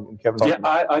Paul and Kevin talked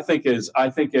about. I think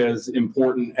as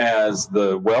important as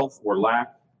the wealth or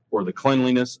lack or the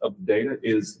cleanliness of data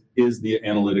is the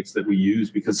analytics that we use,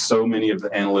 because so many of the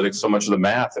analytics, so much of the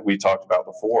math that we talked about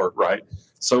before, right?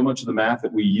 So much of the math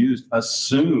that we used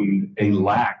assumed a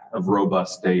lack of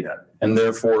robust data. And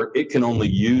therefore, it can only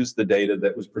use the data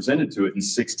that was presented to it in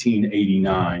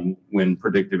 1689 when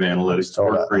predictive analytics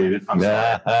were created. I'm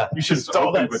sorry. You should have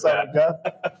told me with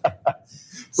that.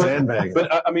 Sandbag.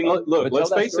 But I mean, look,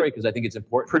 let's face it, because I think it's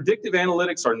important. Predictive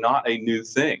analytics are not a new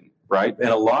thing, right? And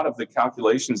a lot of the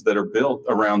calculations that are built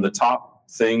around the top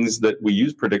things that we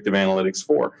use predictive analytics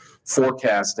for,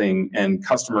 forecasting and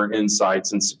customer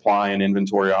insights and supply and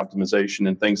inventory optimization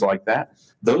and things like that,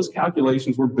 those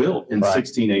calculations were built in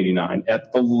 1689.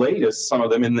 At the latest, some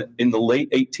of them in the late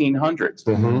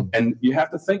 1800s. And you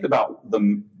have to think about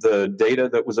the data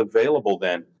that was available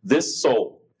then. This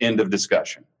sold. End of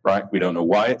discussion, right? We don't know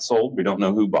why it sold. We don't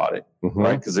know who bought it,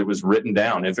 right? Because it was written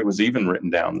down, if it was even written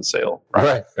down, the sale.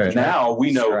 Right. Now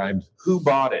we know who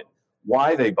bought it,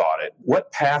 why they bought it,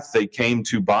 what path they came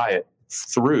to buy it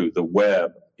through, the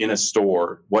web, in a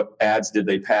store, what ads did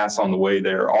they pass on the way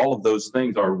there. All of those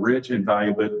things are rich and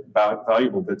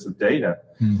valuable bits of data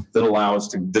that allow us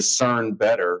to discern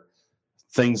better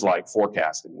things like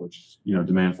forecasting, which,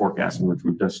 demand forecasting, which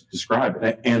we've just described.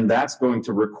 And that's going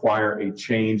to require a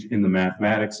change in the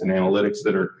mathematics and analytics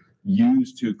that are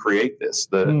used to create this.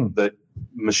 The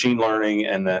machine learning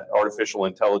and the artificial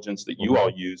intelligence that you all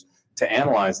use to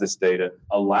analyze this data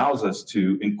allows us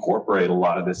to incorporate a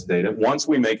lot of this data. Once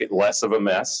we make it less of a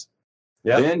mess,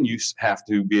 then you have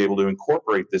to be able to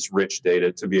incorporate this rich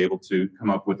data to be able to come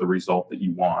up with the result that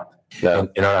you want. And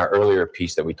on our earlier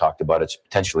piece that we talked about, it's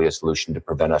potentially a solution to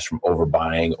prevent us from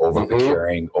overbuying,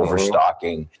 over-procuring,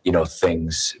 overstocking,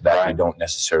 things that we don't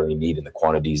necessarily need in the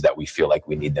quantities that we feel like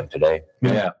we need them today.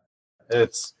 Yeah.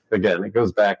 It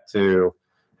goes back to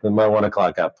my 1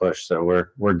 o'clock got pushed, so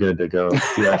we're good to go.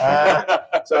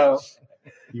 So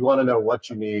you want to know what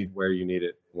you need, where you need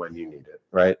it, when you need it,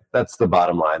 right? That's the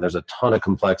bottom line. There's a ton of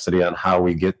complexity on how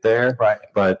we get there. Right.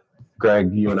 But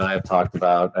Greg, you and I have talked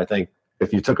about, I think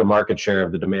if you took a market share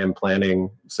of the demand planning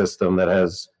system that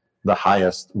has the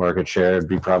highest market share, it'd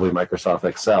be probably Microsoft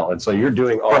Excel. And so you're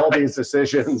doing all these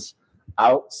decisions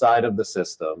outside of the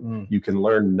system. You can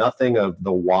learn nothing of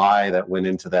the why that went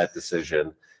into that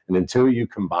decision. And until you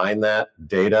combine that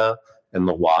data and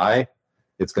the why,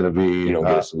 it's going to be You don't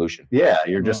get a solution. Yeah,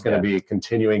 you're just going to be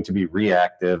continuing to be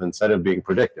reactive instead of being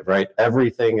predictive, right?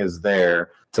 Everything is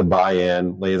there to buy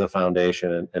in, lay the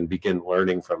foundation, and begin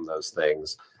learning from those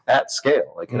things at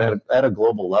scale, like at a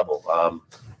global level.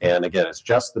 And again, it's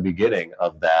just the beginning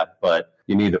of that, but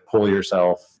you need to pull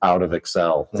yourself out of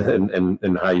Excel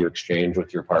and how you exchange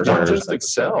with your partners. Not just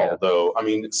Excel, though. I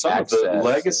mean, some of the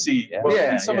legacy, of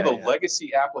the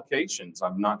legacy applications.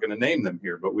 I'm not going to name them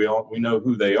here, but we know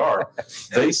who they are.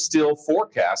 They still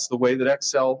forecast the way that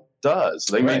Excel does.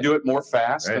 They may do it more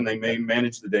fast, and they may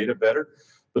manage the data better.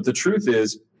 But the truth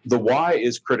is, the why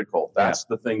is critical. That's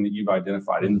the thing that you've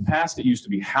identified. In the past, it used to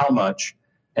be how much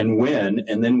and when,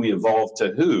 and then we evolved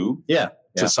to who.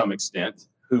 To some extent,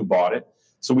 who bought it.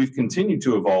 So we've continued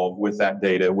to evolve with that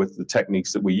data, with the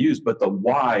techniques that we use, but the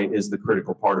why is the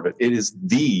critical part of it. It is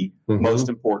the most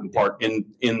important part in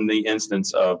the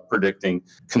instance of predicting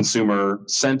consumer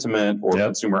sentiment or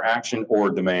consumer action or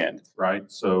demand, right?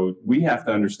 So we have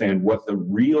to understand what the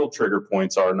real trigger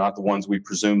points are, not the ones we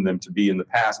presume them to be in the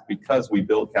past, because we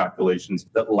build calculations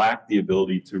that lack the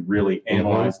ability to really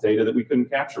analyze data that we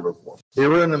couldn't capture before. You're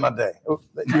ruining my day.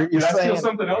 You're saying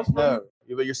something else? No.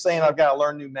 But you're saying I've got to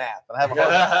learn new math, and I have a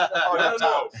hard time.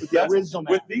 No. With the original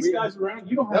math. With these guys around,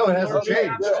 you don't have to learn new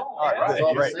math at all. All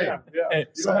right, great.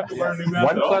 You don't have to learn new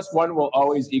math. 1 + 1 will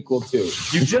always equal 2.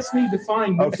 You just need to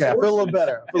find new sources. I feel a little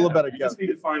better. You just need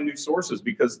to find new sources,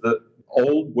 because the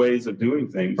old ways of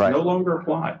doing things no longer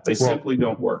apply. They simply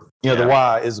don't work. The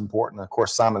why is important. Of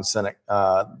course, Simon Sinek,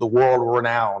 the world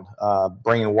renowned,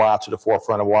 bringing why to the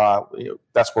forefront of why.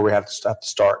 That's where we have to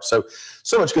start. So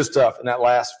much good stuff in that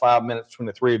last 5 minutes between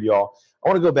the three of y'all. I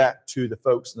want to go back to the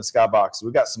folks in the skybox.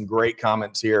 We've got some great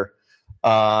comments here.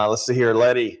 Let's see here.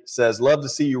 Letty says, love to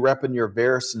see you repping your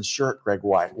Verison shirt, Greg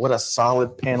White. What a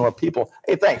solid panel of people.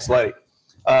 Hey, thanks, Letty.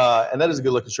 And that is a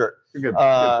good looking shirt. You're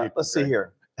good. Let's see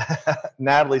here.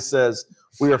 Natalie says,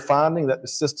 we are finding that the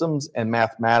systems and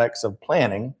mathematics of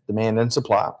planning, demand and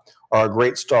supply, are a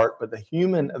great start, but the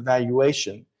human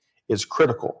evaluation is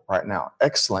critical right now.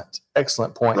 Excellent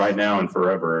point. Right now and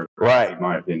forever. Right. In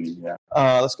my opinion,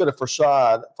 let's go to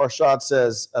Farshad. Farshad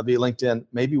says via LinkedIn,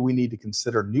 maybe we need to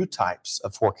consider new types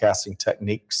of forecasting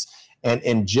techniques and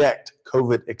inject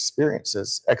COVID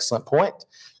experiences. Excellent point.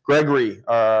 Gregory,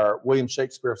 William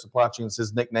Shakespeare of Supply Chain is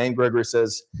his nickname. Gregory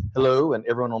says, hello, and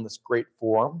everyone on this great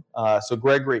forum. So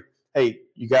Gregory, hey,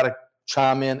 you got to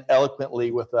chime in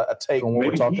eloquently with a take on what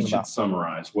we're talking about.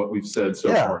 Summarize what we've said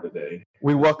so far today.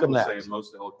 We welcome that. Say it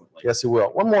most eloquently. Yes, he will.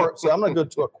 One more. So I'm going to go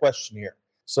to a question here.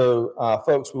 So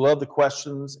folks, we love the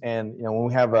questions. And when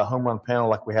we have a home run panel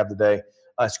like we have today,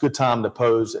 it's a good time to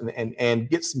pose and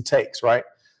get some takes, right?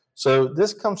 So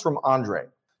this comes from Andre.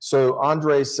 So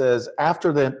Andre says,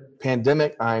 after the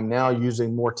pandemic, I'm now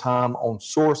using more time on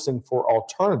sourcing for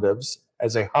alternatives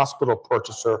as a hospital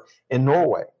purchaser in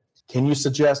Norway. Can you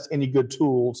suggest any good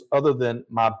tools other than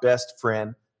my best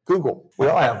friend, Google? We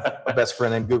all have a best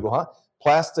friend named Google, huh?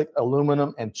 Plastic,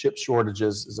 aluminum, and chip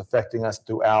shortages is affecting us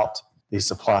throughout the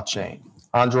supply chain.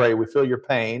 Andre, we feel your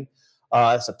pain.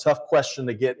 It's a tough question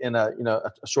to get in a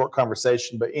short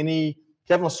conversation, but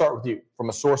Kevin, let's start with you from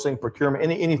a sourcing, procurement.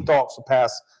 Any thoughts to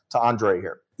pass to Andre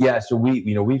here? Yeah, so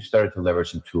we've started to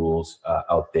leverage some tools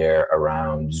out there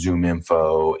around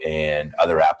ZoomInfo and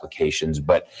other applications,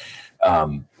 but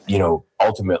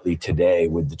ultimately today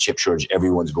with the chip shortage,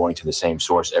 everyone's going to the same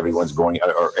source. Everyone's going,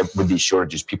 or with these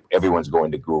shortages, everyone's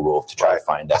going to Google to try to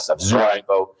find that stuff.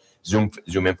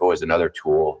 ZoomInfo is another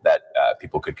tool that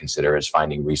people could consider as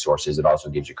finding resources. It also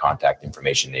gives you contact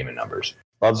information, name and numbers.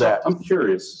 Love that. I'm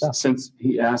curious, since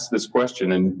he asked this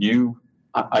question, and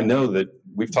I know that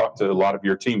we've talked to a lot of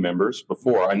your team members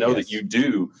before. I know that you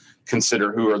do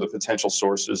consider who are the potential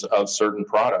sources of certain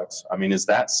products. I mean, is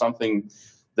that something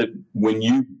that when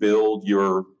you build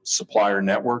your supplier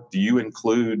network, do you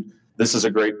include, this is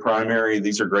a great primary,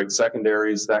 these are great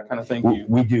secondaries, that kind of thing?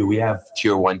 We do. We have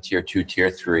tier 1, tier 2, tier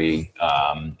 3,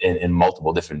 and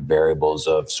multiple different variables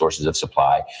of sources of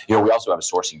supply. We also have a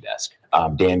sourcing desk.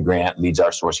 Dan Grant leads our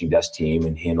sourcing desk team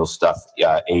and handles stuff,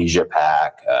 Asia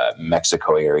Pac,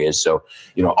 Mexico areas. So,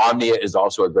 Omnia is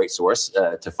also a great source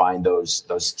to find those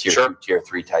tier 2, tier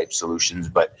 3 type solutions.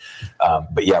 But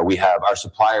yeah, our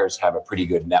suppliers have a pretty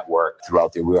good network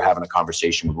throughout there. We were having a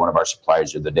conversation with one of our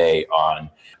suppliers the other day on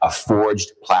a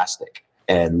forged plastic.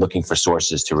 and looking for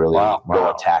sources to really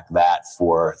go attack that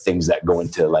for things that go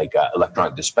into like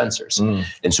electronic dispensers.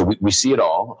 And so we see it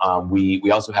all.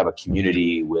 We also have a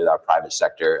community with our private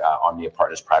sector, Omnia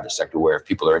Partners private sector, where if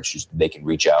people are interested, they can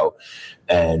reach out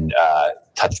and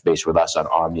touch base with us on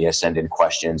Omnia, send in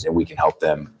questions, and we can help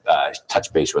them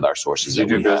touch base with our sources. Do you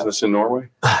do business in Norway?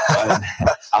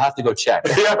 I'll have to go check.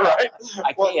 Yeah, right.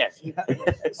 I can't.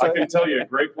 I can tell you a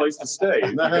great place to stay.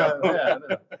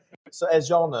 So as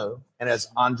y'all know, and as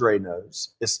Andre knows,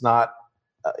 it's not,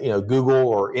 Google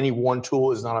or any one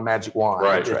tool is not a magic wand.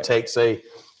 Right. It takes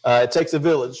a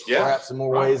village, perhaps in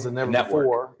more ways than ever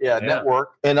before.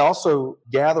 Network. And also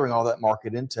gathering all that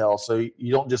market intel. So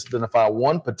you don't just identify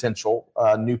one potential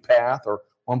new path or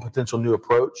one potential new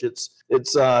approach. It's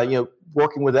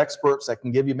working with experts that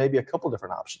can give you maybe a couple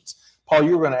different options. Paul,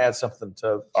 you were going to add something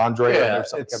to Andre. Yeah,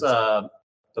 it's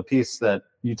the piece that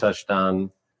you touched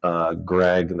on,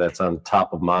 Greg, that's on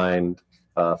top of mind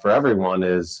for everyone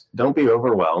is don't be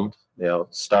overwhelmed.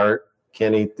 Start.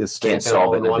 Can't eat this steak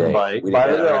all in one bite. We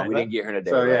didn't get here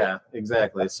today. So yeah,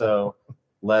 exactly. So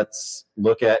let's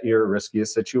look at your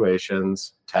riskiest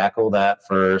situations, tackle that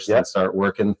first, and start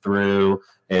working through.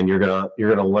 And you're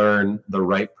gonna learn the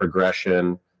right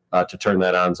progression to turn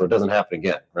that on, so it doesn't happen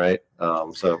again, right?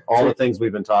 So all the things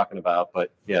we've been talking about,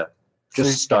 but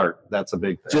just start. That's a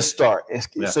big thing. Just start.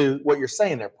 So what you're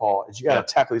saying there, Paul, is you got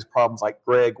to tackle these problems like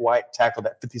Greg White tackled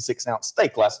that 56-ounce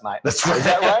steak last night. That's right. Is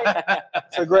that right?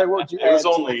 So, Greg, what would you add? It was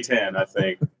only 10, I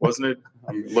think, wasn't it?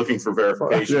 I'm looking for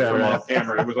verification from off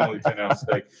camera. It was only 10-ounce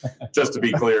steak, just to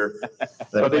be so.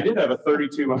 But they did have a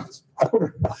 32-ounce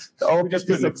powder. We just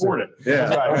couldn't afford it. Yeah.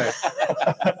 That's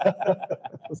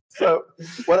right.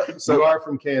 So you are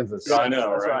from Kansas. I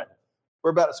know, That's right? We're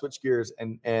about to switch gears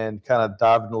and kind of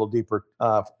dive in a little deeper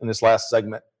in this last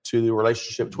segment to the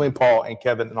relationship between Paul and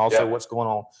Kevin, and also what's going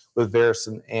on with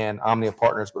Veresen and Omnia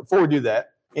Partners. But before we do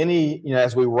that,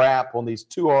 as we wrap on these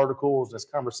two articles, this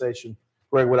conversation,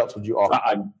 Greg, what else would you offer?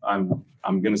 I'm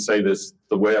going to say this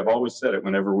the way I've always said it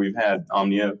whenever we've had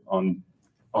Omnia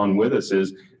on with us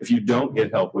is if you don't get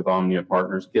help with Omnia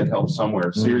Partners, get help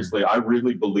somewhere. Seriously, I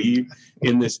really believe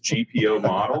in this GPO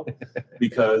model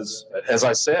because, as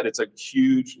I said, it's a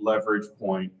huge leverage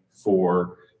point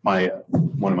for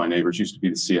one of my neighbors used to be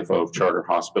the CFO of Charter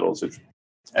Hospitals.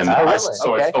 I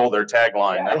stole their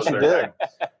tagline. That was their tag.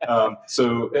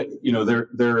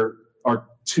 There are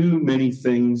too many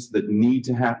things that need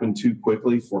to happen too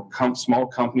quickly for small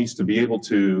companies to be able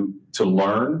to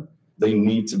learn. They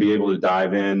need to be able to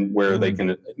dive in where they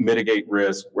can mitigate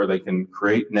risk, where they can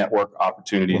create network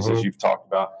opportunities, as you've talked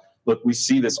about. Look, we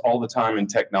see this all the time in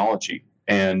technology.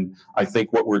 And I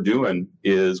think what we're doing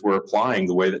is we're applying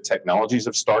the way that technologies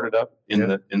have started up in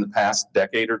the past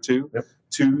decade or two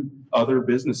to other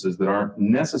businesses that aren't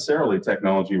necessarily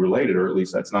technology related, or at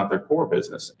least that's not their core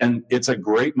business. And it's a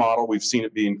great model. We've seen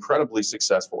it be incredibly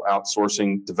successful,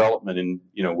 outsourcing development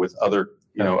with other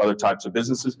other types of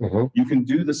businesses. You can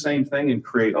do the same thing and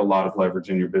create a lot of leverage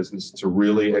in your business to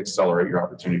really accelerate your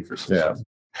opportunity for success.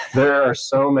 There are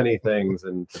so many things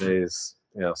in today's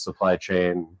supply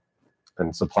chain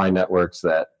and supply networks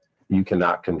that you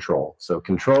cannot control. So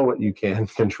control what you can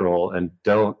control and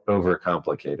don't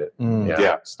overcomplicate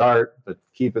it. Start, but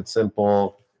keep it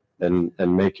simple and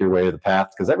make your way to the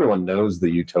path, because everyone knows the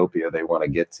utopia they want to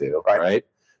get to, right?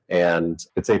 And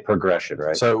it's a progression,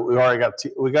 right? So we already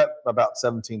got about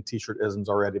 17 T-shirt isms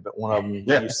already, but one of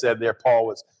them you said there, Paul,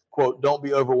 was, quote, don't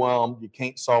be overwhelmed. You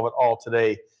can't solve it all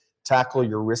today. Tackle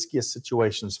your riskiest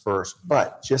situations first,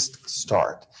 but just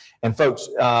start. And folks,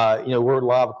 we're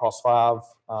live across 5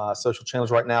 social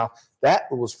channels right now. That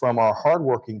was from our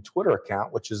hardworking Twitter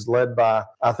account, which is led by,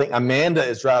 I think Amanda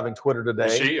is driving Twitter today.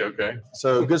 Is she? Okay.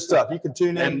 So good stuff. You can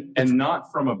tune in. And not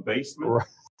from a basement. Right.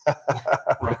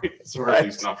 Right. Or at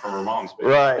least not from her mom's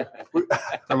basement.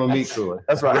 Right. From a meat cooler.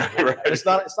 That's right. It's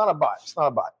not a bot. It's not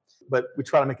a bot. But we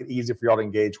try to make it easy for y'all to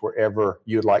engage wherever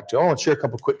you'd like to. I want to share a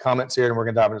couple of quick comments here, and we're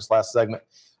going to dive into this last segment.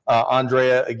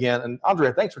 Andrea again. And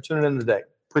Andrea, thanks for tuning in today.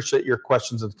 Appreciate your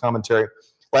questions and commentary.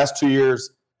 Last 2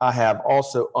 years, I have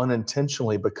also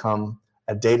unintentionally become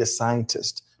a data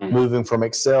scientist, moving from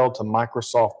Excel to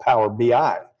Microsoft Power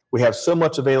BI. We have so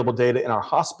much available data in our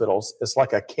hospitals, it's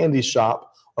like a candy shop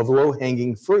of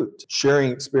low-hanging fruit. Sharing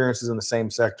experiences in the same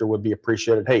sector would be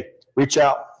appreciated. Hey, reach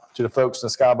out to the folks in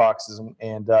the skyboxes,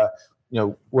 and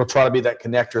we'll try to be that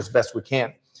connector as best we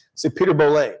can. See, Peter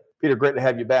Bollet. Peter, great to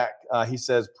have you back. He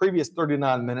says, previous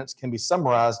 39 minutes can be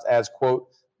summarized as, quote,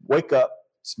 wake up,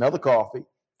 smell the coffee,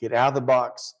 get out of the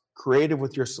box, creative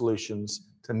with your solutions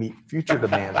to meet future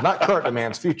demands, not current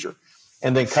demands, future.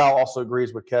 And then Kyle also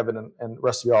agrees with Kevin and the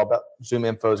rest of y'all about Zoom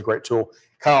Info is a great tool.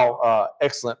 Kyle,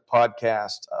 excellent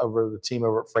podcast over the team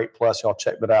over at Freight Plus. Y'all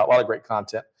check that out. A lot of great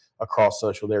content across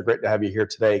social there. Great to have you here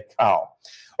today, Kyle.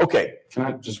 Okay. Can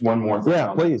I just one more thing?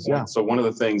 Yeah, please. Yeah. So one of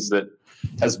the things that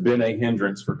has been a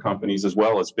hindrance for companies as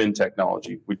well has been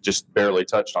technology. We just barely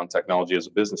touched on technology as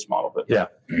a business model, but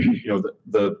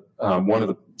the one of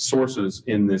the sources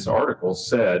in this article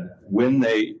said when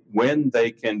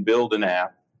they can build an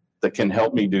app that can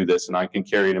help me do this and I can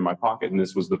carry it in my pocket, and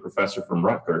this was the professor from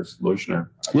Rutgers, Leuschner.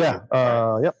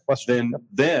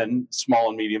 Then small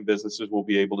and medium businesses will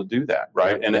be able to do that,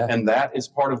 right? And that is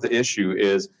part of the issue.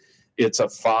 Is it's a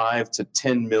 $5 to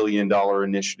 $10 million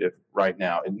initiative right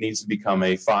now. It needs to become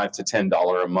a $5 to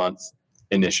 $10 a month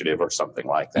initiative or something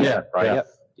like that, right?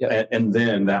 Yeah. And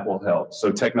then that will help.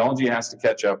 So technology has to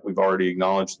catch up. We've already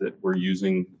acknowledged that we're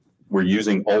using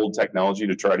old technology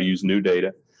to try to use new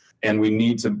data, and we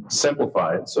need to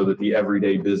simplify it so that the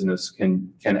everyday business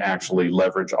can actually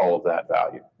leverage all of that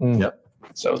value.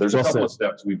 So there's a couple of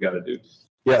steps we've got to do.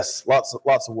 Yes, lots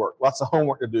of work, lots of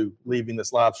homework to do leaving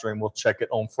this live stream. We'll check it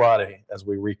on Friday as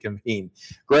we reconvene.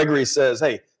 Gregory says,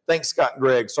 hey, thanks, Scott and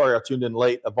Greg. Sorry I tuned in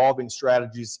late. Evolving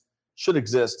strategies should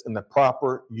exist in the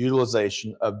proper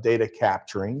utilization of data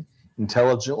capturing,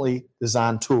 intelligently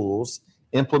designed tools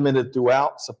implemented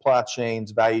throughout supply chains,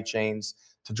 value chains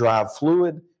to drive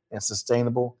fluid and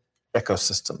sustainable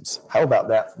ecosystems. How about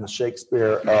that from the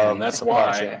Shakespeare? That's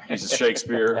why he's a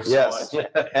Shakespeare. Yes.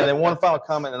 And then one final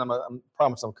comment, and I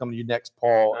promise I'm coming to you next,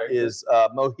 Paul, is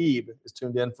Mohib is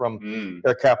tuned in from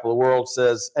Air Capital World,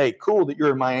 says, hey, cool that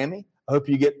you're in Miami. I hope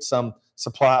you get some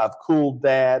supply of Cool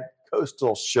Dad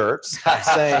Coastal shirts.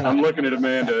 Saying, I'm looking at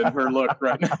Amanda and her look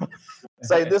right now.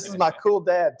 Say, this is my Cool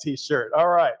Dad t-shirt. All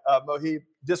right, Mohib,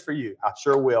 just for you. I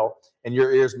sure will. And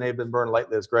your ears may have been burned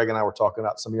lately as Greg and I were talking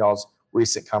about some of y'all's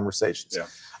recent conversations.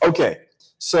 Okay,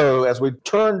 so as we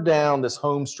turn down this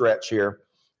home stretch here,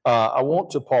 I want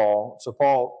to Paul. So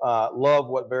Paul, love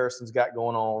what Verison's got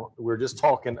going on. We were just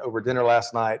talking over dinner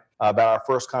last night about our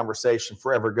first conversation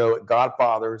forever ago at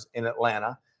Godfather's in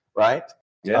Atlanta, right?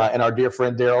 And our dear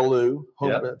friend Daryl Liu,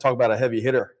 talk about a heavy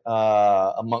hitter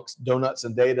amongst donuts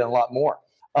and data and a lot more.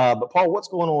 But Paul, what's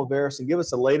going on with Verison? Give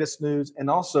us the latest news. And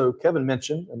also Kevin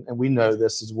mentioned, and we know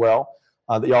this as well,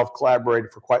 that y'all have collaborated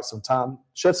for quite some time.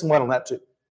 Shed some light on that too.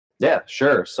 Yeah,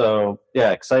 sure. So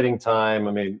exciting time.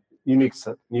 I mean,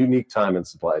 unique time in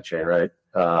supply chain, right?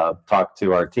 Talk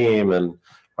to our team and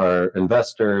our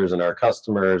investors and our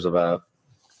customers about,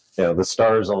 the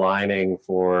stars aligning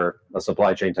for a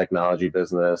supply chain technology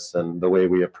business and the way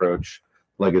we approach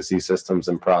legacy systems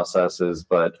and processes.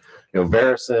 But,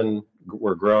 Verison,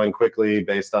 we're growing quickly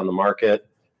based on the market.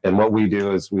 And what we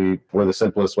do is we're the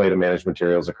simplest way to manage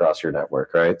materials across your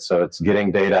network, right? So it's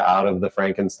getting data out of the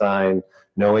Frankenstein,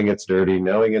 knowing it's dirty,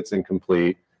 knowing it's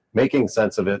incomplete, making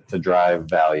sense of it to drive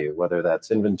value, whether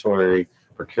that's inventory,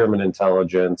 procurement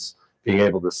intelligence, being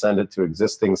able to send it to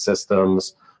existing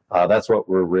systems. That's what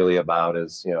we're really about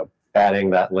is, adding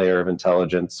that layer of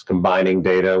intelligence, combining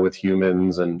data with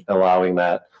humans and allowing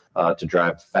that to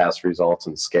drive fast results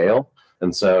and scale.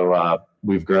 And so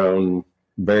we've grown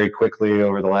very quickly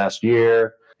over the last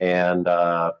year and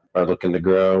are looking to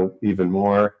grow even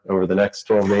more over the next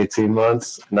 12 to 18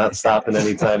 months, not stopping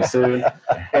anytime soon.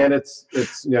 And it's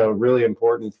really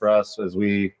important for us as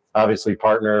we obviously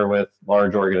partner with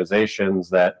large organizations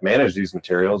that manage these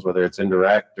materials, whether it's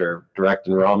indirect or direct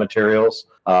and raw materials.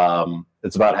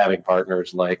 It's about having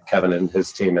partners like Kevin and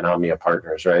his team and Omnia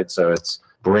Partners, right? So it's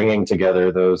bringing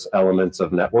together those elements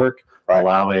of network,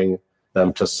 allowing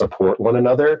them to support one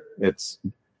another. It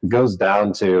goes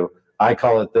down to, I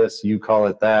call it this, you call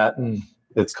it that.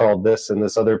 It's called this in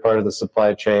this other part of the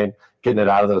supply chain. Getting it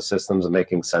out of those systems and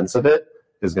making sense of it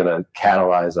is going to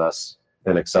catalyze us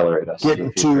and accelerate us.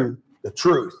 Getting to the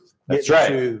truth. That's right.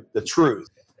 To the truth.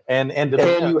 And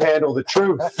you handle the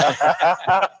truth.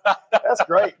 That's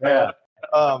great. Yeah.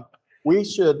 We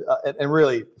should, and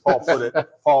really, Paul put it.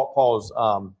 Paul is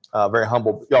very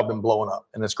humble. Y'all been blowing up,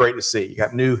 and it's great to see. You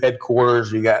got new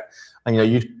headquarters. You got,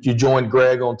 you joined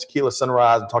Greg on Tequila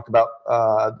Sunrise and talked about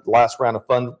the last round of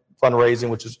fundraising,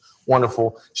 which is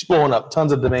wonderful. She's blowing up.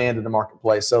 Tons of demand in the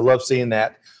marketplace. So love seeing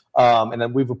that. And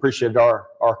then we've appreciated our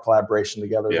collaboration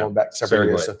together going back several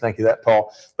years. So thank you for that,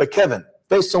 Paul. But Kevin,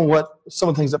 based on what some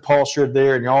of the things that Paul shared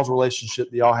there and y'all's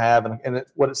relationship that y'all have and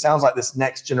what it sounds like this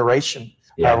next generation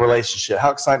relationship.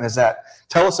 How exciting is that?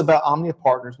 Tell us about Omnia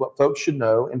Partners, what folks should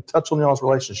know, and touch on y'all's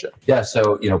relationship. Yeah,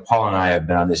 so Paul and I have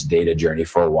been on this data journey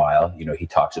for a while. He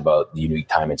talks about the unique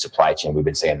time in supply chain. We've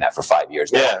been saying that for 5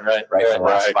 years now. Yeah, right. For the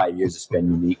last 5 years, it's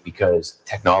been unique because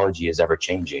technology is ever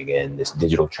changing, and this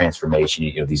digital transformation.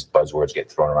 These buzzwords get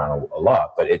thrown around a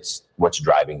lot, but it's what's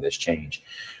driving this change.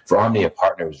 For Omnia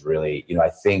Partners, really, I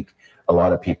think a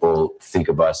lot of people think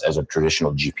of us as a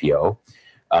traditional GPO.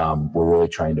 We're really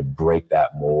trying to break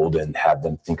that mold and have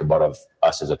them think about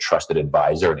us as a trusted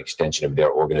advisor, an extension of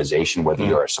their organization, whether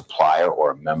you're a supplier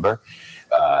or a member.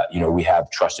 We have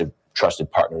trusted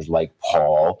partners like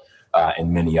Paul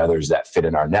and many others that fit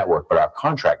in our network, but our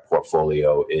contract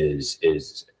portfolio is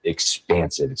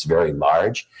expansive. It's very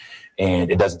large.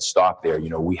 And it doesn't stop there.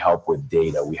 We help with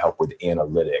data. We help with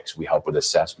analytics. We help with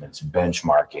assessments,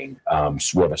 benchmarking.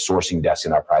 So we have a sourcing desk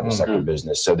in our private sector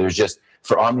business. So there's just,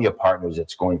 for Omnia Partners,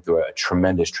 it's going through a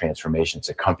tremendous transformation. It's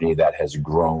a company that has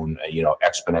grown,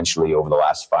 exponentially over the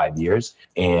last 5 years,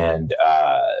 and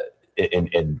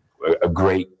a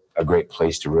great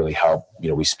place to really help.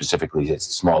 We specifically, it's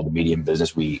small to medium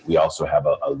business. We also have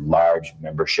a large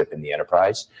membership in the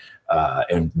enterprise,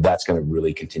 and that's going to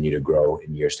really continue to grow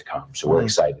in years to come. So we're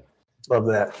excited. Love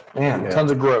that, man.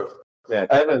 Tons of growth. Yeah,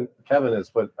 Kevin has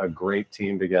put a great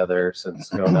team together since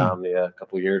going to Omnia a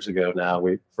couple of years ago now.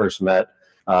 We first met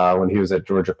when he was at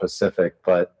Georgia Pacific,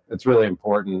 but it's really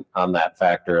important on that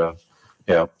factor of,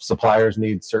 suppliers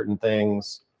need certain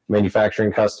things,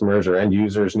 manufacturing customers or end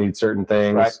users need certain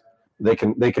things. Right.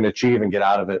 They can achieve and get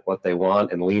out of it what they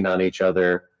want and lean on each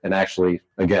other and actually,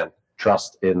 again,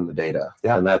 trust in the data.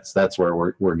 Yeah. And that's where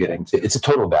we're getting to. It's a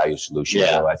total value solution.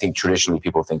 Yeah. I think traditionally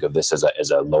people think of this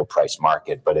as a low price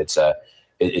market, but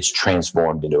it's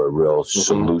transformed into a real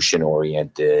solution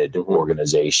oriented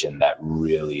organization that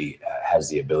really has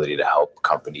the ability to help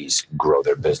companies grow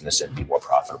their business and be more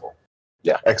profitable.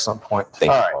 Yeah. Excellent point.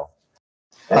 Thank you,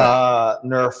 Paul.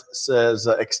 Nerf says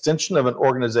extension of an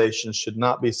organization should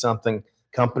not be something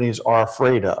companies are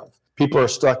afraid of. People are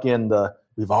stuck in the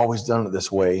 "we've always done it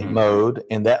this way" mode,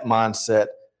 and that mindset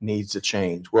needs to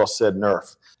change. Well said,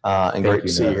 Nerf. And great to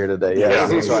see you here today. Yeah.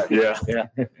 That's right. Yeah.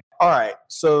 All right.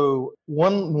 So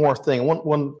one more thing,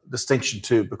 one distinction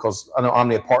too, because I know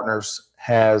Omnia Partners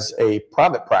has a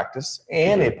private practice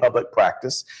and a public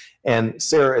practice. And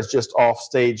Sarah is just off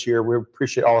stage here. We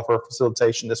appreciate all of her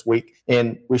facilitation this week.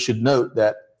 And we should note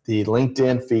that the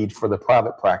LinkedIn feed for the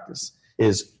private practice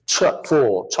is chock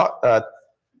full.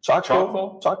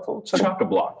 Chock-a-block.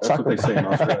 That's what they say in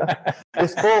Australia.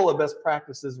 It's full of best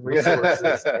practices,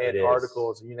 resources, and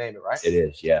articles, you name it, right? It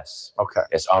is, yes. Okay.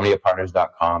 It's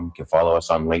omniapartners.com. You can follow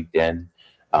us on LinkedIn.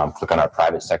 Click on our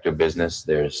private sector business.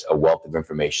 There's a wealth of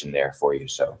information there for you.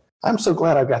 So I'm so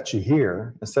glad I got you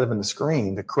here instead of in the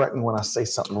screen to correct me when I say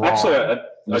something wrong. Actually, I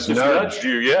just nudged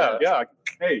you. Yeah.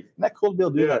 Hey. Isn't that cool to be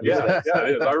able to do that? Yeah,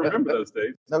 it is. I remember those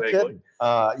days. No kidding.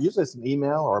 Usually it's an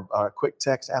email or a quick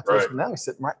text afterwards, but now he's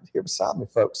sitting right here beside me,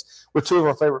 folks. We're two of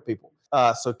our favorite people.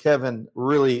 So Kevin,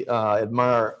 really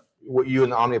admire what you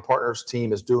and the Omnia Partners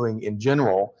team is doing in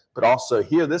general, but also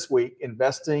here this week,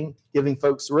 investing, giving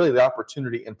folks really the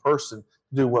opportunity in person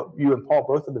to do what you and Paul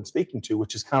both have been speaking to,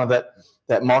 which is kind of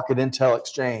that market intel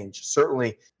exchange.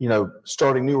 Certainly,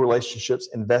 starting new relationships,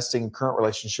 investing in current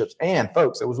relationships. And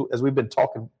folks, as we've been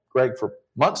talking, Greg, for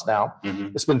months now,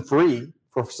 it's been free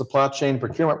for supply chain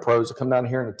procurement pros to come down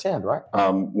here and attend, right?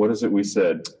 What is it we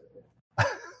said?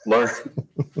 Learn,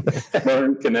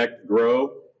 connect,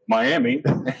 grow, Miami.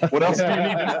 What else do you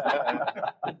need to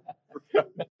know?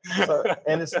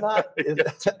 And it's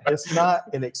not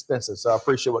inexpensive. So I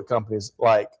appreciate what companies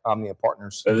like Omnia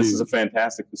Partners do. This is a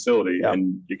fantastic facility,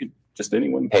 and you can just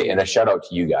anyone. Hey, and a shout out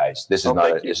to you guys. This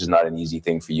is not an easy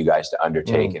thing for you guys to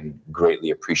undertake, and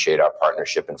greatly appreciate our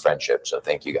partnership and friendship. So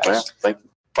thank you guys. Yeah, thank you.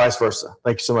 Vice versa.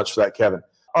 Thank you so much for that, Kevin.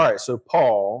 All right, so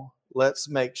Paul, let's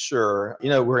make sure, we're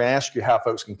going to ask you how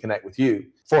folks can connect with you.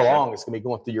 For long, it's going to be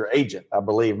going through your agent, I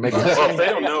believe. Well, if they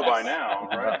don't know by now,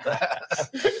 right?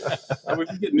 We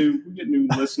get new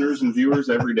listeners and viewers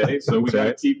every day, so we got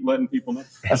to keep letting people know.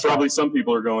 That's probably some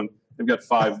people are going, they've got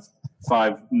five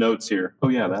notes here. Oh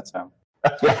yeah, that's how.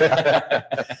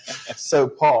 So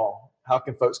Paul, how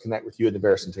can folks connect with you at the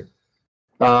Veresen team?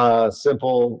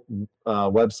 Simple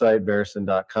website,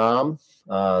 Veresen.com.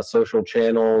 Social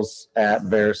channels at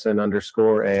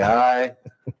Veresen_AI.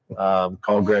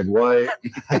 Call Greg White.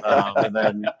 And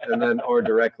then or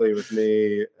directly with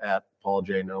me at Paul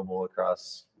J. Noble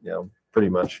across, pretty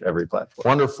much every platform.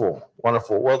 Wonderful.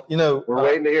 Well, we're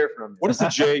waiting to hear from you. What does the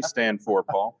J stand for,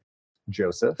 Paul?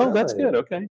 Joseph. Oh, that's good.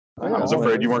 Okay. I was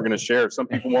afraid you weren't going to share. Some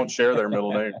people won't share their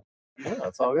middle name. Yeah,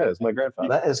 that's all good. It's my grandfather.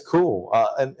 That is cool.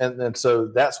 And so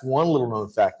that's one little known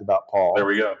fact about Paul. There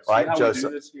we go. Right, See how we do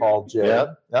Joseph, this here? Paul J.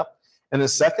 Yep. And then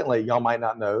secondly, y'all might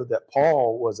not know that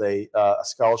Paul was a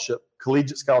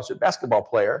collegiate scholarship basketball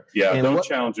player. Yeah, And don't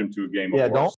challenge him to a game. Yeah,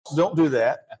 of course. don't do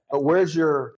that. But where's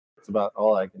your It's about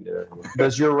all I can do.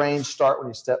 does your range start when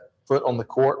you step foot on the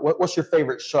court? What's your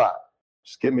favorite shot?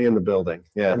 Just get me in the building.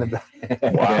 Yeah. And the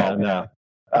Wow. Yeah,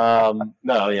 no.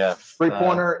 No, yeah.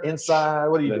 3-pointer, inside.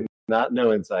 What do you do?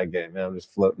 No inside game. Man, I'm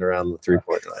just floating around the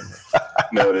 3-point line.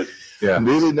 Noted. Yeah.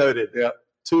 Duly noted. Yep.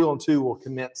 2-on-2 will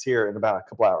commence here in about a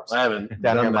couple hours. I haven't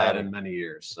Down here in done that Miami. in many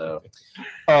years. So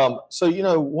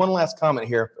So, one last comment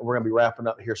here. We're going to be wrapping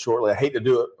up here shortly. I hate to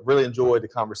do it. I really enjoyed the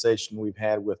conversation we've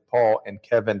had with Paul and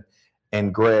Kevin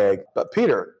and Greg. But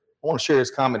Peter, I want to share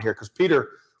his comment here because Peter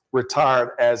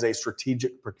retired as a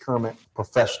strategic procurement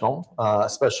professional,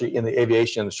 especially in the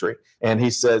aviation industry. And he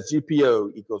says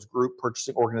GPO equals Group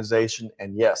Purchasing Organization.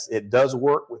 And yes, it does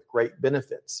work with great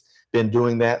benefits. Been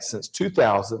doing that since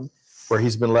 2000, where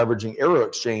he's been leveraging Aero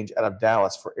Exchange out of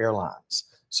Dallas for airlines.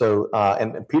 So,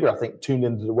 and Peter, I think, tuned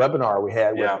into the webinar we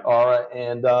had with Ara,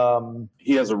 and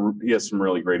He has some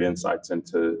really great insights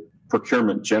into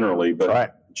procurement generally, but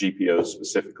right. GPO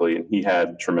specifically, and he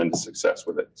had tremendous success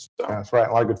with it. So. That's right.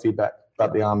 A lot of good feedback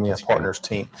about the Omnia Partners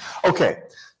team. Okay,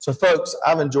 so folks,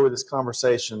 I've enjoyed this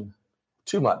conversation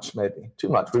too much.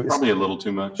 Probably a little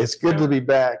too much. It's good to be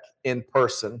back in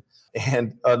person,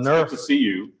 and Good Nerf, to see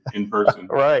you in person,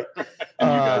 right? and you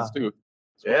guys too.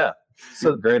 yeah.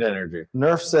 So Great energy.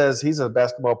 Nerf says he's a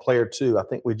basketball player too. I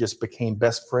think we just became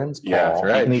best friends. Paul. Yeah, that's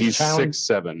right. And He's challenged-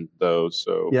 6'7" though,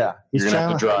 so Yeah, he's you're gonna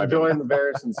have to challenged- drive him. Join the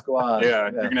Barrison squad.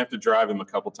 Yeah, you're gonna have to drive him a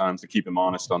couple times to keep him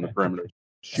honest on the perimeter.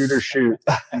 Shoot or shoot.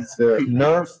 Let's do it.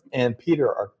 Nerf and Peter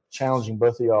are challenging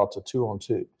both of y'all to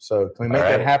 2-on-2. So can we make All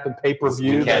that right. happen?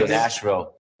 Pay-per-view. We can.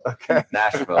 Nashville. Okay.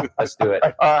 Nashville. Let's do it.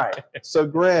 All right. So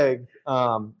Greg,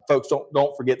 folks,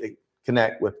 don't forget to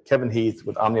connect with Kevin Heath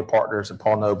with Omnia Partners and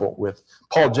Paul Noble with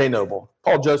Paul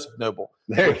Joseph Noble.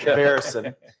 There you with go.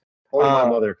 Barrison. Only my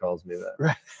mother calls me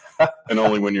that. And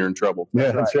only when you're in trouble.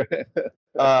 Yeah, that's right.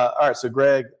 All right. So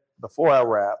Greg, before I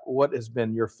wrap, what has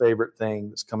been your favorite thing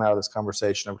that's come out of this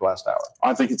conversation over the last hour?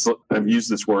 I think I've used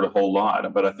this word a whole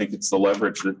lot, but I think it's the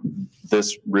leverage that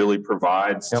this really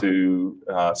provides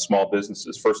to small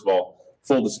businesses. First of all,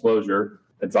 full disclosure,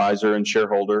 advisor and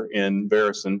shareholder in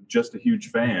Barrison, just a huge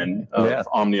fan of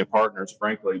Omnia Partners,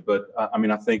 frankly. But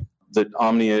I think that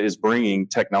Omnia is bringing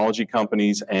technology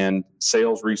companies and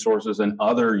sales resources and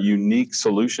other unique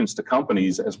solutions to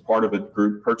companies as part of a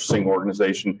group purchasing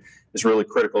organization is really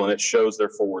critical, and it shows their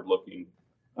forward-looking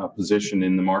position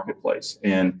in the marketplace.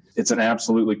 And it's an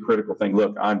absolutely critical thing.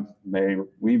 Look,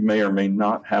 we may or may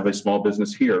not have a small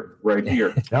business right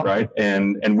here, right?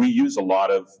 And we use a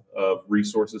lot of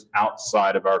resources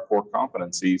outside of our core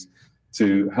competencies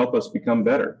to help us become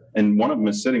better. And one of them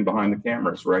is sitting behind the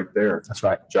cameras right there. That's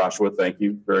right. Joshua, thank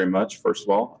you very much, first of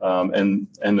all. And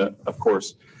of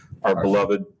course, our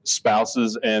beloved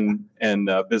spouses and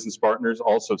business partners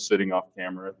also sitting off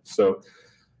camera. So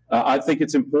I think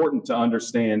it's important to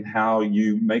understand how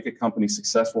you make a company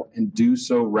successful and do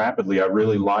so rapidly. I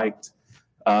really liked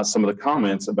some of the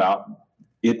comments about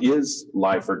it is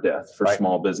life or death for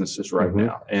small businesses right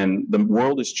now. And the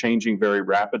world is changing very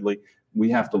rapidly. We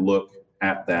have to look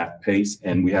at that pace,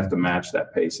 and we have to match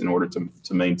that pace in order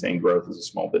to maintain growth as a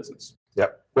small business.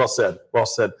 Yep. Well said. Well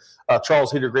said.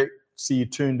 Charles Heater, great to see you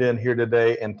tuned in here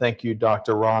today. And thank you,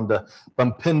 Dr. Rhonda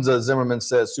Bumpinza Zimmerman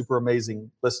says, super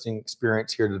amazing listening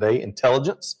experience here today.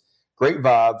 Intelligence, great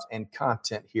vibes, and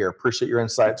content here. Appreciate your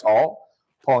insights all.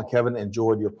 Paul and Kevin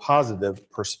enjoyed your positive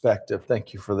perspective.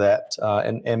 Thank you for that.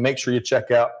 And make sure you check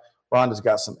out, Rhonda's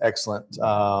got some excellent,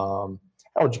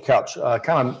 how would you couch,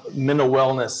 kind of mental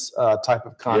wellness type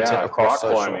of content across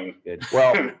rock social. climbing.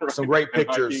 Well, some great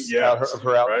pictures of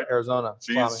her out in Arizona.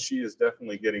 climbing. She is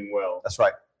definitely getting well. That's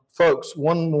right. Folks,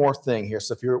 one more thing here.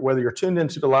 So whether you're tuned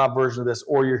into the live version of this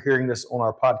or you're hearing this on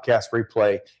our podcast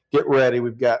replay, get ready.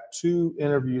 We've got 2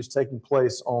 interviews taking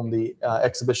place on the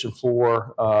exhibition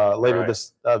floor later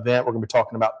this event. We're going to be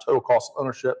talking about total cost of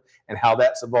ownership and how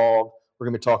that's evolved. We're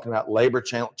going to be talking about labor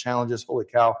challenges. Holy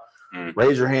cow.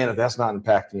 Raise your hand if that's not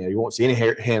impacting you. You won't see any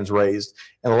hands raised,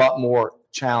 and a lot more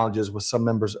challenges with some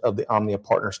members of the Omnia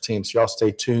Partners team. So y'all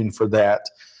stay tuned for that.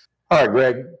 All right,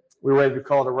 Greg, we ready to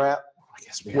call it a wrap? I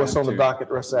guess What's on the docket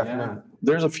the rest of the afternoon?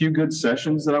 There's a few good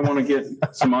sessions that I want to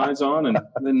get some eyes on, and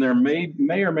then there may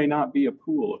or may not be a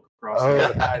pool across.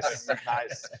 Oh, nice.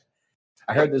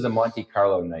 I heard there's a Monte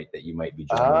Carlo night that you might be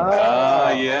joining.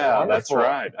 Yeah, that's wonderful.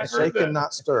 right. I heard Shaken, that.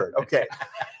 not stirred. Okay.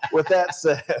 With that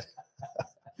said,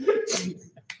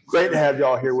 Great to have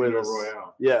y'all here with us.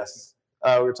 Royale. Yes.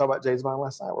 We were talking about James Bond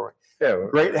last night, weren't we? Yeah.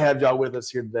 Great to have y'all with us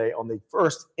here today on the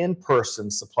first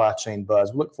in-person Supply Chain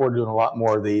Buzz. We look forward to doing a lot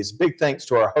more of these. Big thanks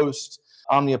to our hosts,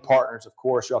 Omnia Partners, of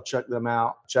course. Y'all check them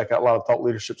out. Check out a lot of thought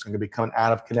leadership's going to be coming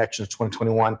out of Connections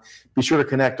 2021. Be sure to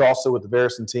connect also with the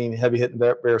Verison team, heavy-hitting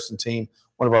Verison team,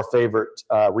 one of our favorite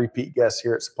repeat guests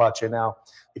here at Supply Chain Now.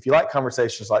 If you like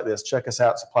conversations like this, check us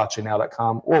out at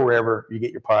supplychainnow.com or wherever you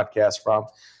get your podcast from.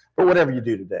 But whatever you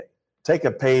do today, take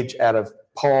a page out of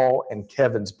Paul and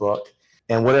Kevin's book,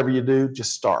 and whatever you do,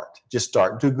 just start. Just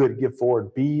start. Do good, give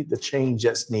forward, be the change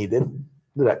that's needed.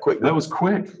 Do that quick. That was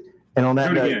quick. And on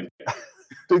that Do it note, again.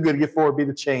 do good, give forward, be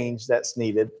the change that's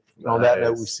needed. And on that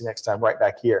note, we'll see you next time right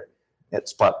back here at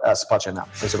Supply Chain Now.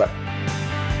 Thanks, everybody.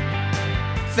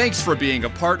 Thanks for being a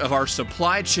part of our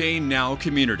Supply Chain Now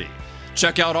community.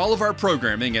 Check out all of our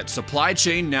programming at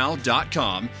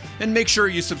supplychainnow.com and make sure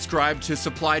you subscribe to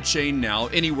Supply Chain Now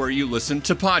anywhere you listen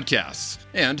to podcasts.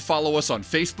 And follow us on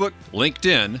Facebook,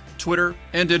 LinkedIn, Twitter,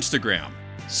 and Instagram.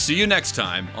 See you next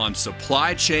time on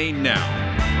Supply Chain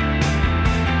Now.